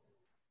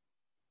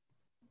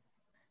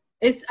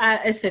 it's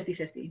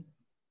 50-50.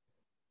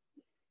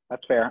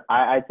 That's fair.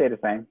 I'd say the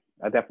same.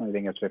 I definitely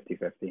think it's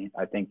 50-50.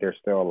 I think there's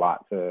still a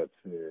lot to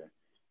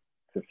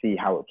see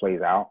how it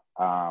plays out.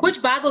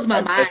 Which boggles my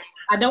mind.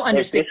 I don't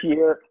understand.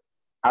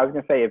 I was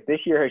going to say, if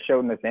this year has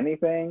shown us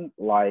anything,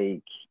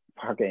 like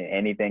fucking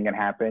anything can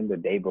happen the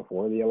day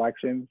before the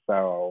election.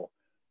 So,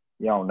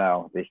 you don't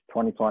know. This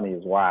 2020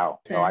 is wild.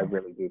 So I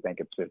really do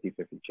think it's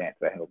 50-50 chance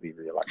that he'll be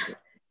reelected.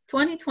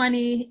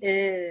 2020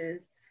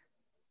 is...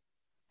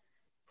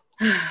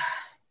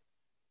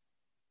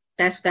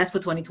 That's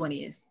what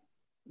 2020 is.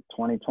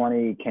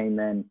 2020 came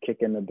in,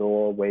 kicking the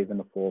door, waving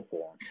the full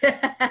form.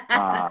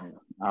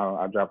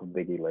 I'll drop a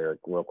Biggie lyric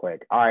real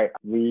quick. All right,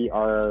 we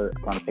are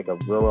going to take a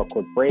real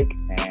quick break,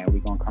 and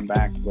we're going to come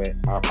back with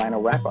our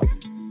final wrap-up.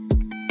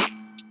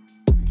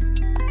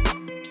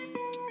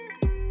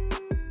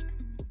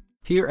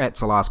 Here at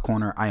Salah's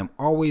Corner, I am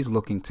always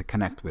looking to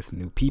connect with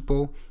new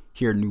people,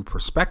 hear new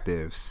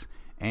perspectives,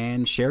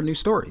 and share new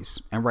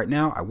stories. And right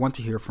now, I want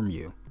to hear from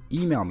you.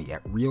 Email me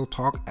at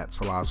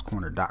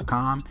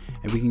realtalk@salahscorner.com,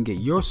 and we can get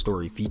your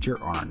story featured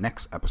on our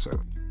next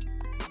episode.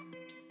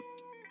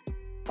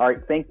 All right.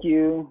 Thank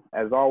you,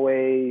 as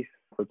always,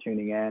 for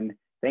tuning in.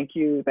 Thank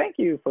you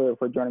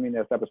for joining me in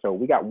this episode.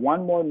 We got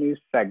one more new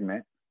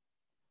segment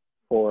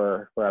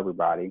for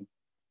everybody,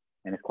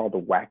 and it's called the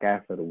Whack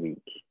Ass of the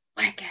Week.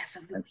 Whack Ass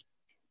of the Week.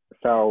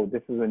 So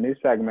this is a new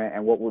segment,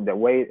 and the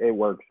way it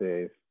works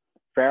is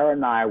Farrah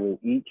and I will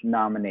each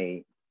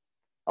nominate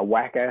a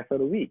Whack Ass of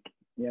the Week.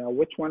 You know,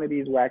 which one of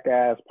these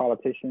whack-ass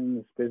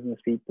politicians, business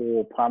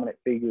people, prominent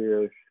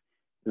figures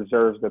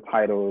deserves the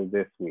title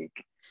this week?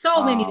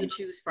 So many to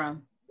choose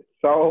from.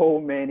 So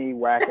many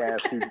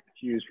whack-ass people to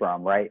choose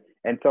from, right?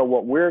 And so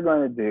what we're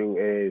going to do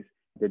is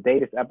the day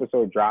this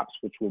episode drops,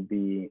 which will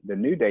be, the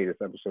new day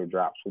this episode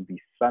drops will be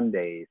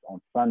Sundays. On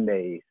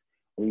Sundays,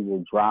 we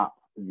will drop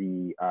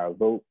the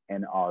vote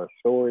in our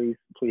stories.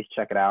 Please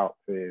check it out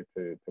to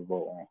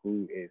vote on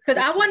who is.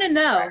 Because I want to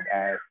know.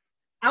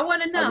 I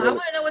want to know. I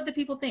want to know what the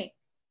people think.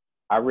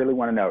 I really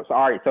want to know. So,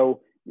 all right.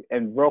 So,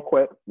 and real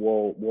quick,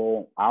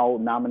 I'll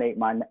nominate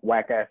my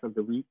whack ass of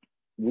the week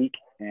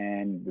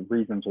and the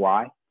reasons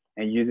why,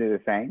 and you do the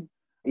same.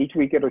 Each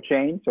week it'll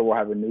change, so we'll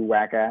have a new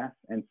whack ass.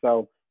 And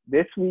so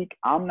this week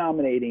I'm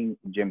nominating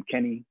Jim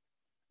Kenney.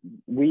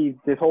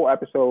 This whole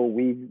episode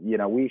we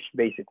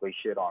basically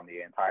shit on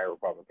the entire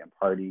Republican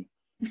Party,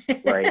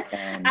 right?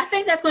 And I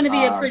think that's going to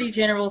be a pretty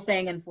general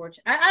thing.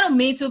 Unfortunately, I don't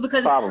mean to,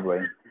 because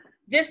probably.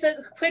 Just a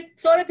quick,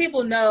 so that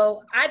people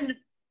know,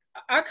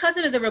 our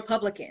cousin is a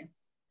Republican.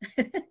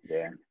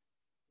 Yeah.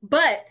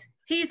 But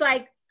he's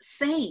like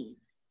sane.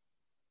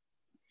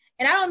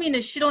 And I don't mean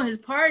to shit on his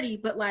party,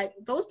 but like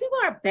those people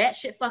are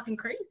batshit fucking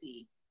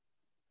crazy.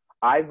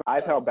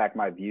 I've held back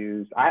my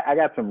views. I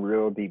got some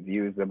real deep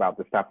views about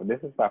this stuff, and this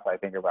is stuff I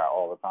think about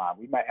all the time.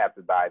 We might have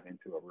to dive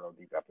into a real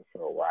deep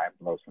episode where I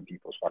blow some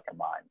people's fucking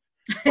minds.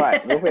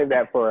 But we'll save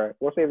that for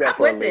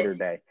a later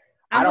day.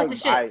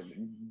 I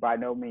by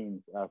no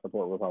means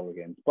support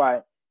Republicans,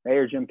 but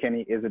Mayor Jim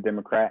Kenney is a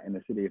Democrat in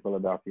the city of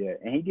Philadelphia,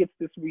 and he gets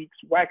this week's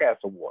Whack Ass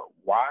Award.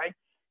 Why?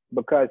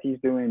 Because he's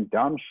doing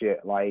dumb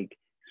shit like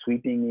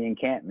sweeping the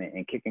encampment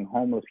and kicking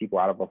homeless people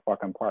out of a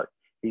fucking park.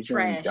 He's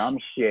doing dumb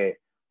shit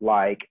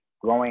like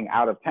going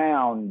out of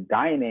town,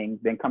 dining,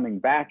 then coming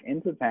back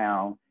into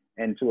town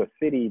into a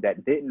city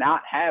that did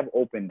not have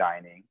open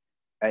dining,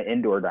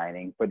 indoor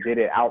dining, but did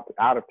it out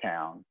of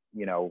town,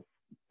 you know,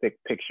 thick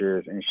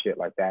pictures and shit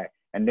like that,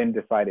 and then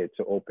decided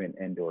to open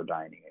indoor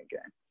dining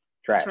again.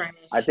 Trash.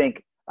 I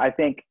think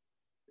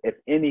if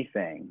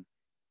anything,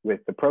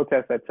 with the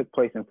protests that took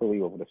place in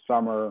Philly over the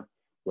summer,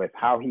 with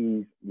how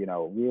he's, you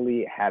know,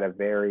 really had a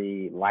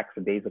very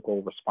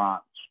lackadaisical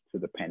response to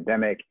the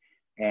pandemic,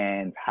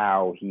 and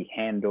how he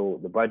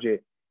handled the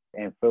budget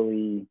in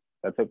Philly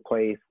that took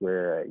place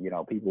where, you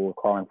know, people were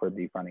calling for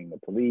defunding the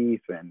police,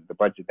 and the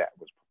budget that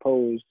was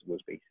proposed was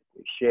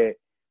basically shit.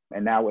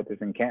 And now with this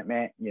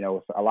encampment, you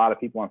know, a lot of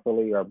people in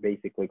Philly are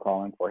basically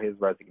calling for his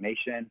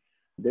resignation.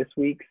 This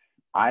week's,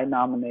 I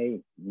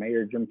nominate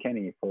Mayor Jim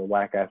Kenney for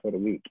Whack Ass of the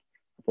Week.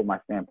 I'll put my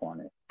stamp on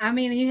it. I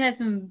mean, you had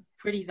some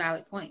pretty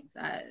valid points.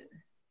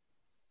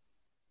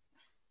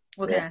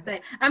 What can I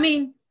say? I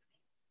mean,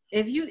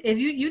 if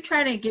you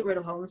try to get rid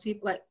of homeless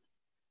people, like,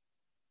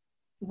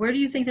 where do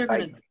you think they're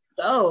going to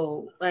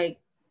go? Like,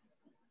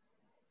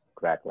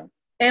 exactly.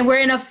 And we're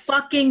in a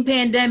fucking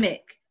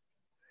pandemic.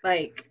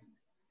 Like,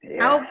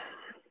 how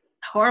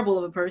horrible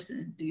of a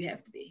person do you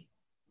have to be?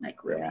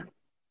 Like, really? Yeah.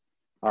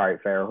 All right,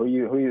 Farrah,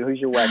 who's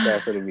your whack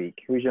ass of the week?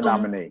 Who's your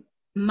nominee?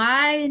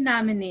 My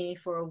nominee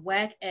for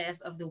whack ass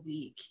of the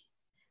week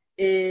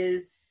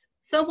is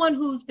someone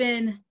who's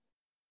been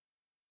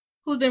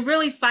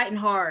really fighting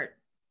hard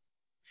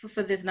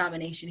for this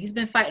nomination. He's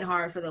been fighting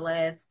hard for the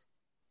last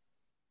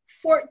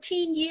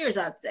 14 years,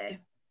 I'd say.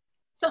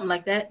 Something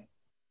like that.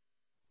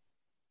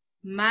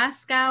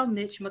 Moscow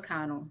Mitch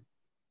McConnell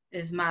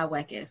is my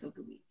whack ass of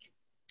the week.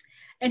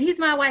 And he's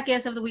my whack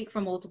ass of the week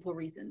for multiple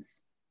reasons.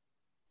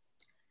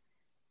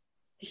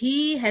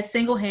 He has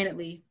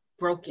single-handedly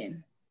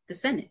broken the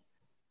Senate.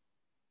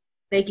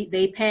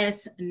 They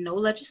pass no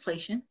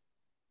legislation.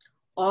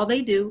 All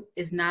they do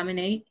is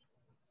nominate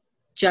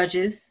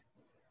judges,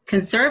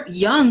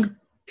 young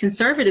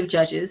conservative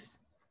judges,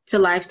 to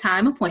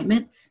lifetime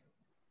appointments.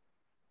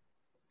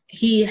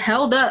 He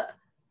held up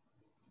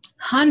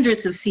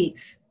hundreds of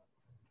seats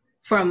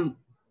from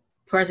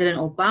President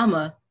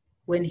Obama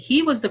when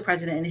he was the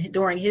president and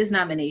during his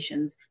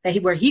nominations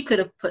where he could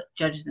have put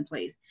judges in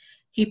place.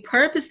 He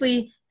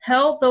purposely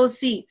held those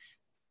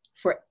seats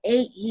for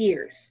 8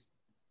 years.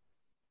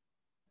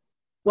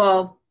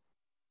 Well,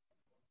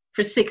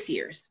 for 6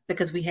 years,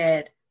 because we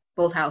had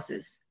both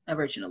houses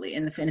originally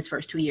in his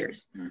first 2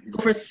 years.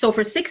 Mm-hmm. So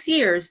for 6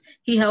 years,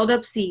 he held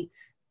up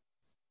seats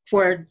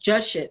for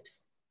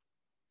judgeships.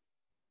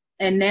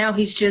 And now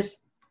he's just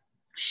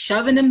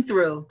shoving them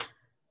through,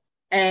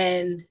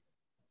 and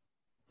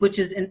which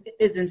is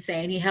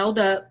insane. He held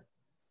up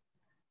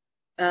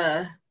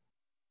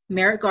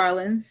Merrick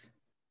Garland's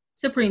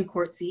Supreme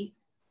Court seat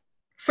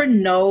for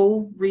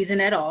no reason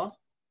at all.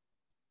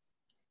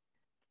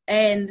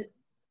 And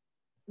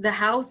the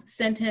House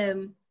sent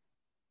him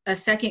a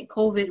second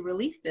COVID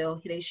relief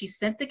bill. She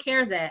sent the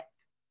CARES Act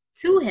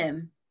to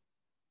him.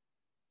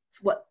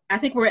 I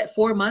think we're at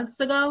 4 months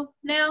ago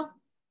now.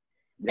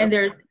 Yep.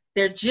 And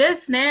they're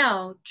just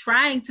now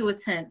trying to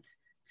attempt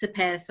to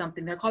pass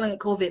something. They're calling it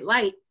COVID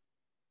light.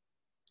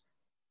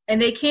 And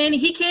he can't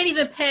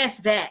even pass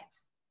that.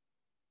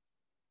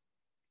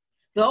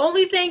 The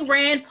only thing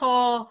Rand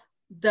Paul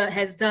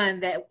has done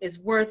that is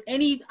worth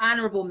any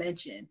honorable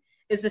mention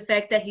is the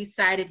fact that he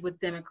sided with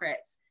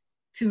Democrats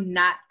to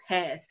not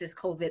pass this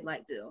COVID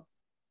light bill.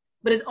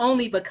 But it's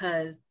only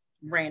because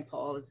Rand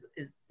Paul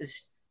is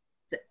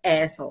an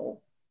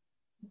asshole.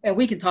 And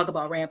we can talk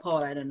about Rand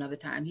Paul at another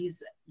time.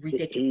 He's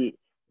ridiculous.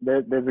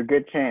 There's a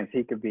good chance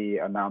he could be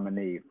a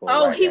nominee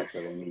for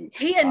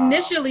he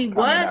initially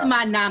was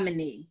my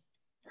nominee.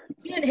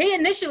 He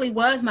initially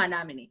was my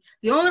nominee.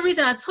 The only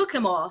reason I took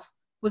him off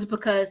was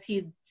because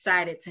he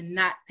decided to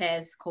not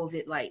pass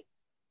COVID light.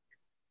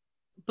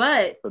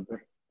 But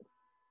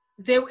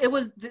it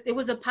was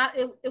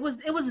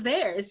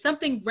there. It's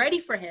something ready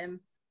for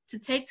him to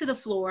take to the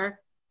floor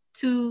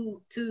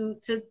to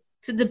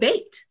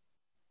debate.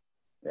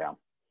 Yeah.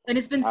 And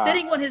it's been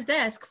sitting on his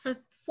desk for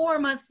 4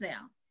 months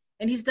now,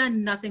 and he's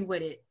done nothing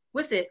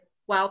with it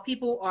while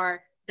people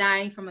are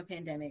dying from a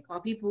pandemic,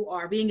 while people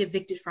are being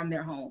evicted from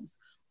their homes,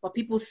 while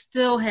people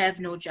still have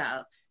no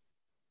jobs.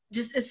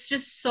 It's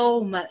just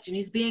so much, and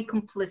he's being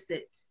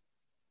complicit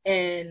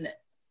in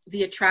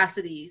the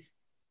atrocities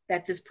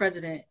that this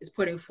president is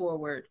putting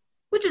forward,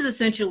 which is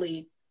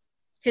essentially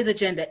his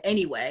agenda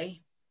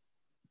anyway.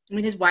 I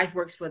mean, his wife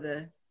works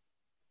for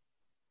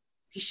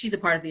she's a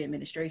part of the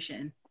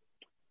administration.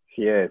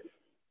 She is.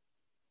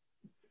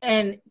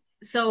 And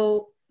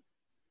so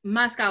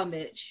Moscow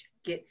Mitch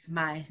gets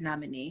my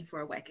nominee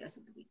for a Whack Ass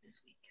of the Week this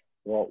week.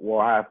 Well,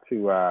 we'll have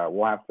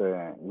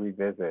to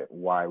revisit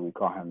why we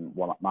call him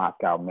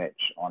Moscow Mitch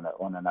on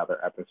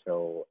another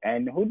episode.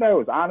 And who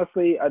knows?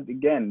 Honestly,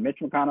 again, Mitch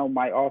McConnell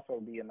might also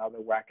be another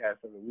Whack Ass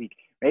of the Week.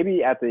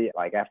 Maybe after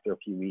a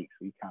few weeks,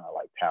 we kind of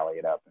tally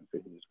it up and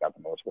see who's got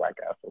the most Whack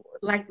Ass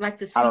awards. Like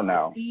the Sweet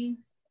 16?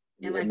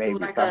 And yeah, maybe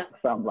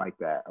something like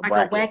that.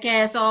 A Whack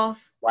Ass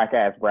Off? Whack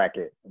Ass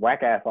bracket.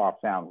 Whack Ass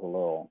Off sounds a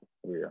little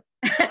weird.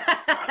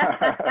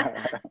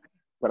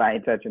 But I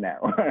ain't touching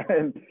that one.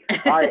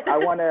 All right,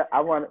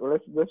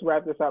 let's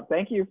wrap this up.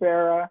 Thank you,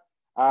 Farrah.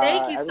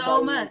 Thank you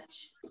so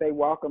much. Say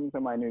welcome to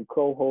my new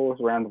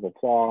co-host. Round of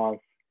applause.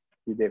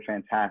 You did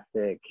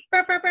fantastic.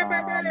 Let's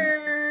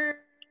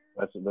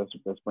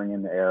bring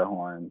in the air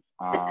horns.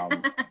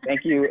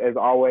 Thank you as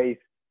always.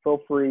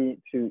 Feel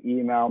free to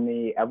email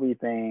me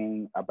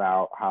everything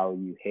about how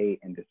you hate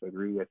and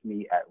disagree with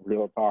me at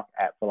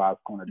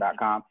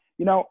realtalk@salazcorner.com.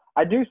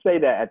 I do say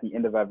that at the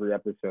end of every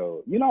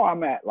episode.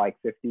 I'm at like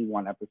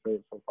 51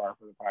 episodes so far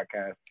for the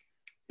podcast.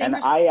 And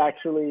I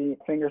actually,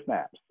 finger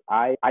snaps,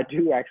 I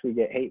do actually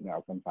get hate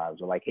mail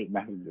sometimes, or like hate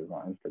messages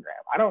on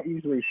Instagram. I don't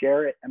usually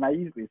share it, and I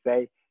usually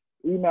say,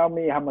 email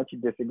me how much you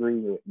disagree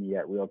with me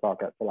at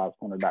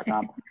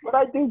realtalk@salazcorner.com. But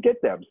I do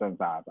get them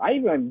sometimes. I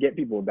even get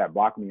people that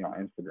block me on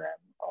Instagram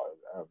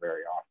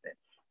very often.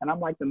 And I'm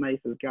like the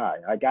nicest guy.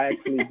 Like, I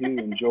actually do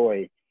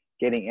enjoy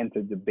getting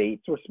into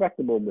debates,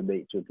 respectable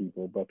debates with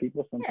people, but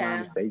people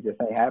sometimes, they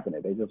just ain't having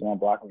it. They just want to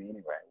block me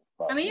anyway.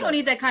 But, I mean, you don't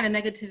need that kind of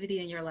negativity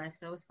in your life,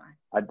 so it's fine.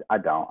 I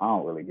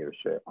don't really give a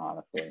shit,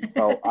 honestly.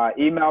 So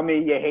email me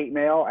your hate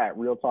mail at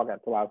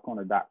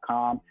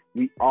realtalk@salazcorner.com.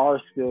 We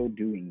are still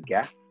doing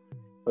guests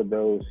for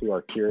those who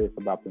are curious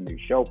about the new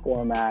show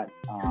format.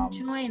 Come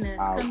join us.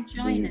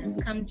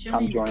 Come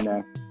join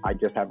us. I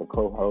just have a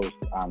co-host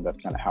that's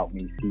going to help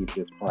me see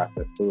this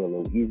process through a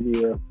little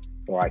easier,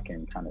 so I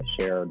can kind of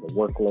share the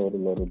workload a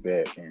little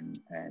bit and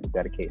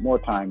dedicate more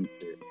time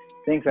to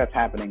things that's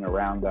happening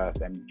around us,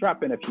 and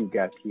drop in a few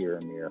guests here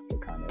and there to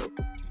kind of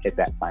hit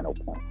that final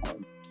point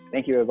home.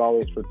 Thank you as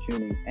always for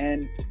tuning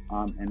in,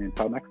 and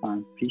until next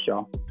time, peace,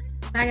 y'all.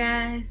 Bye,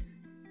 guys.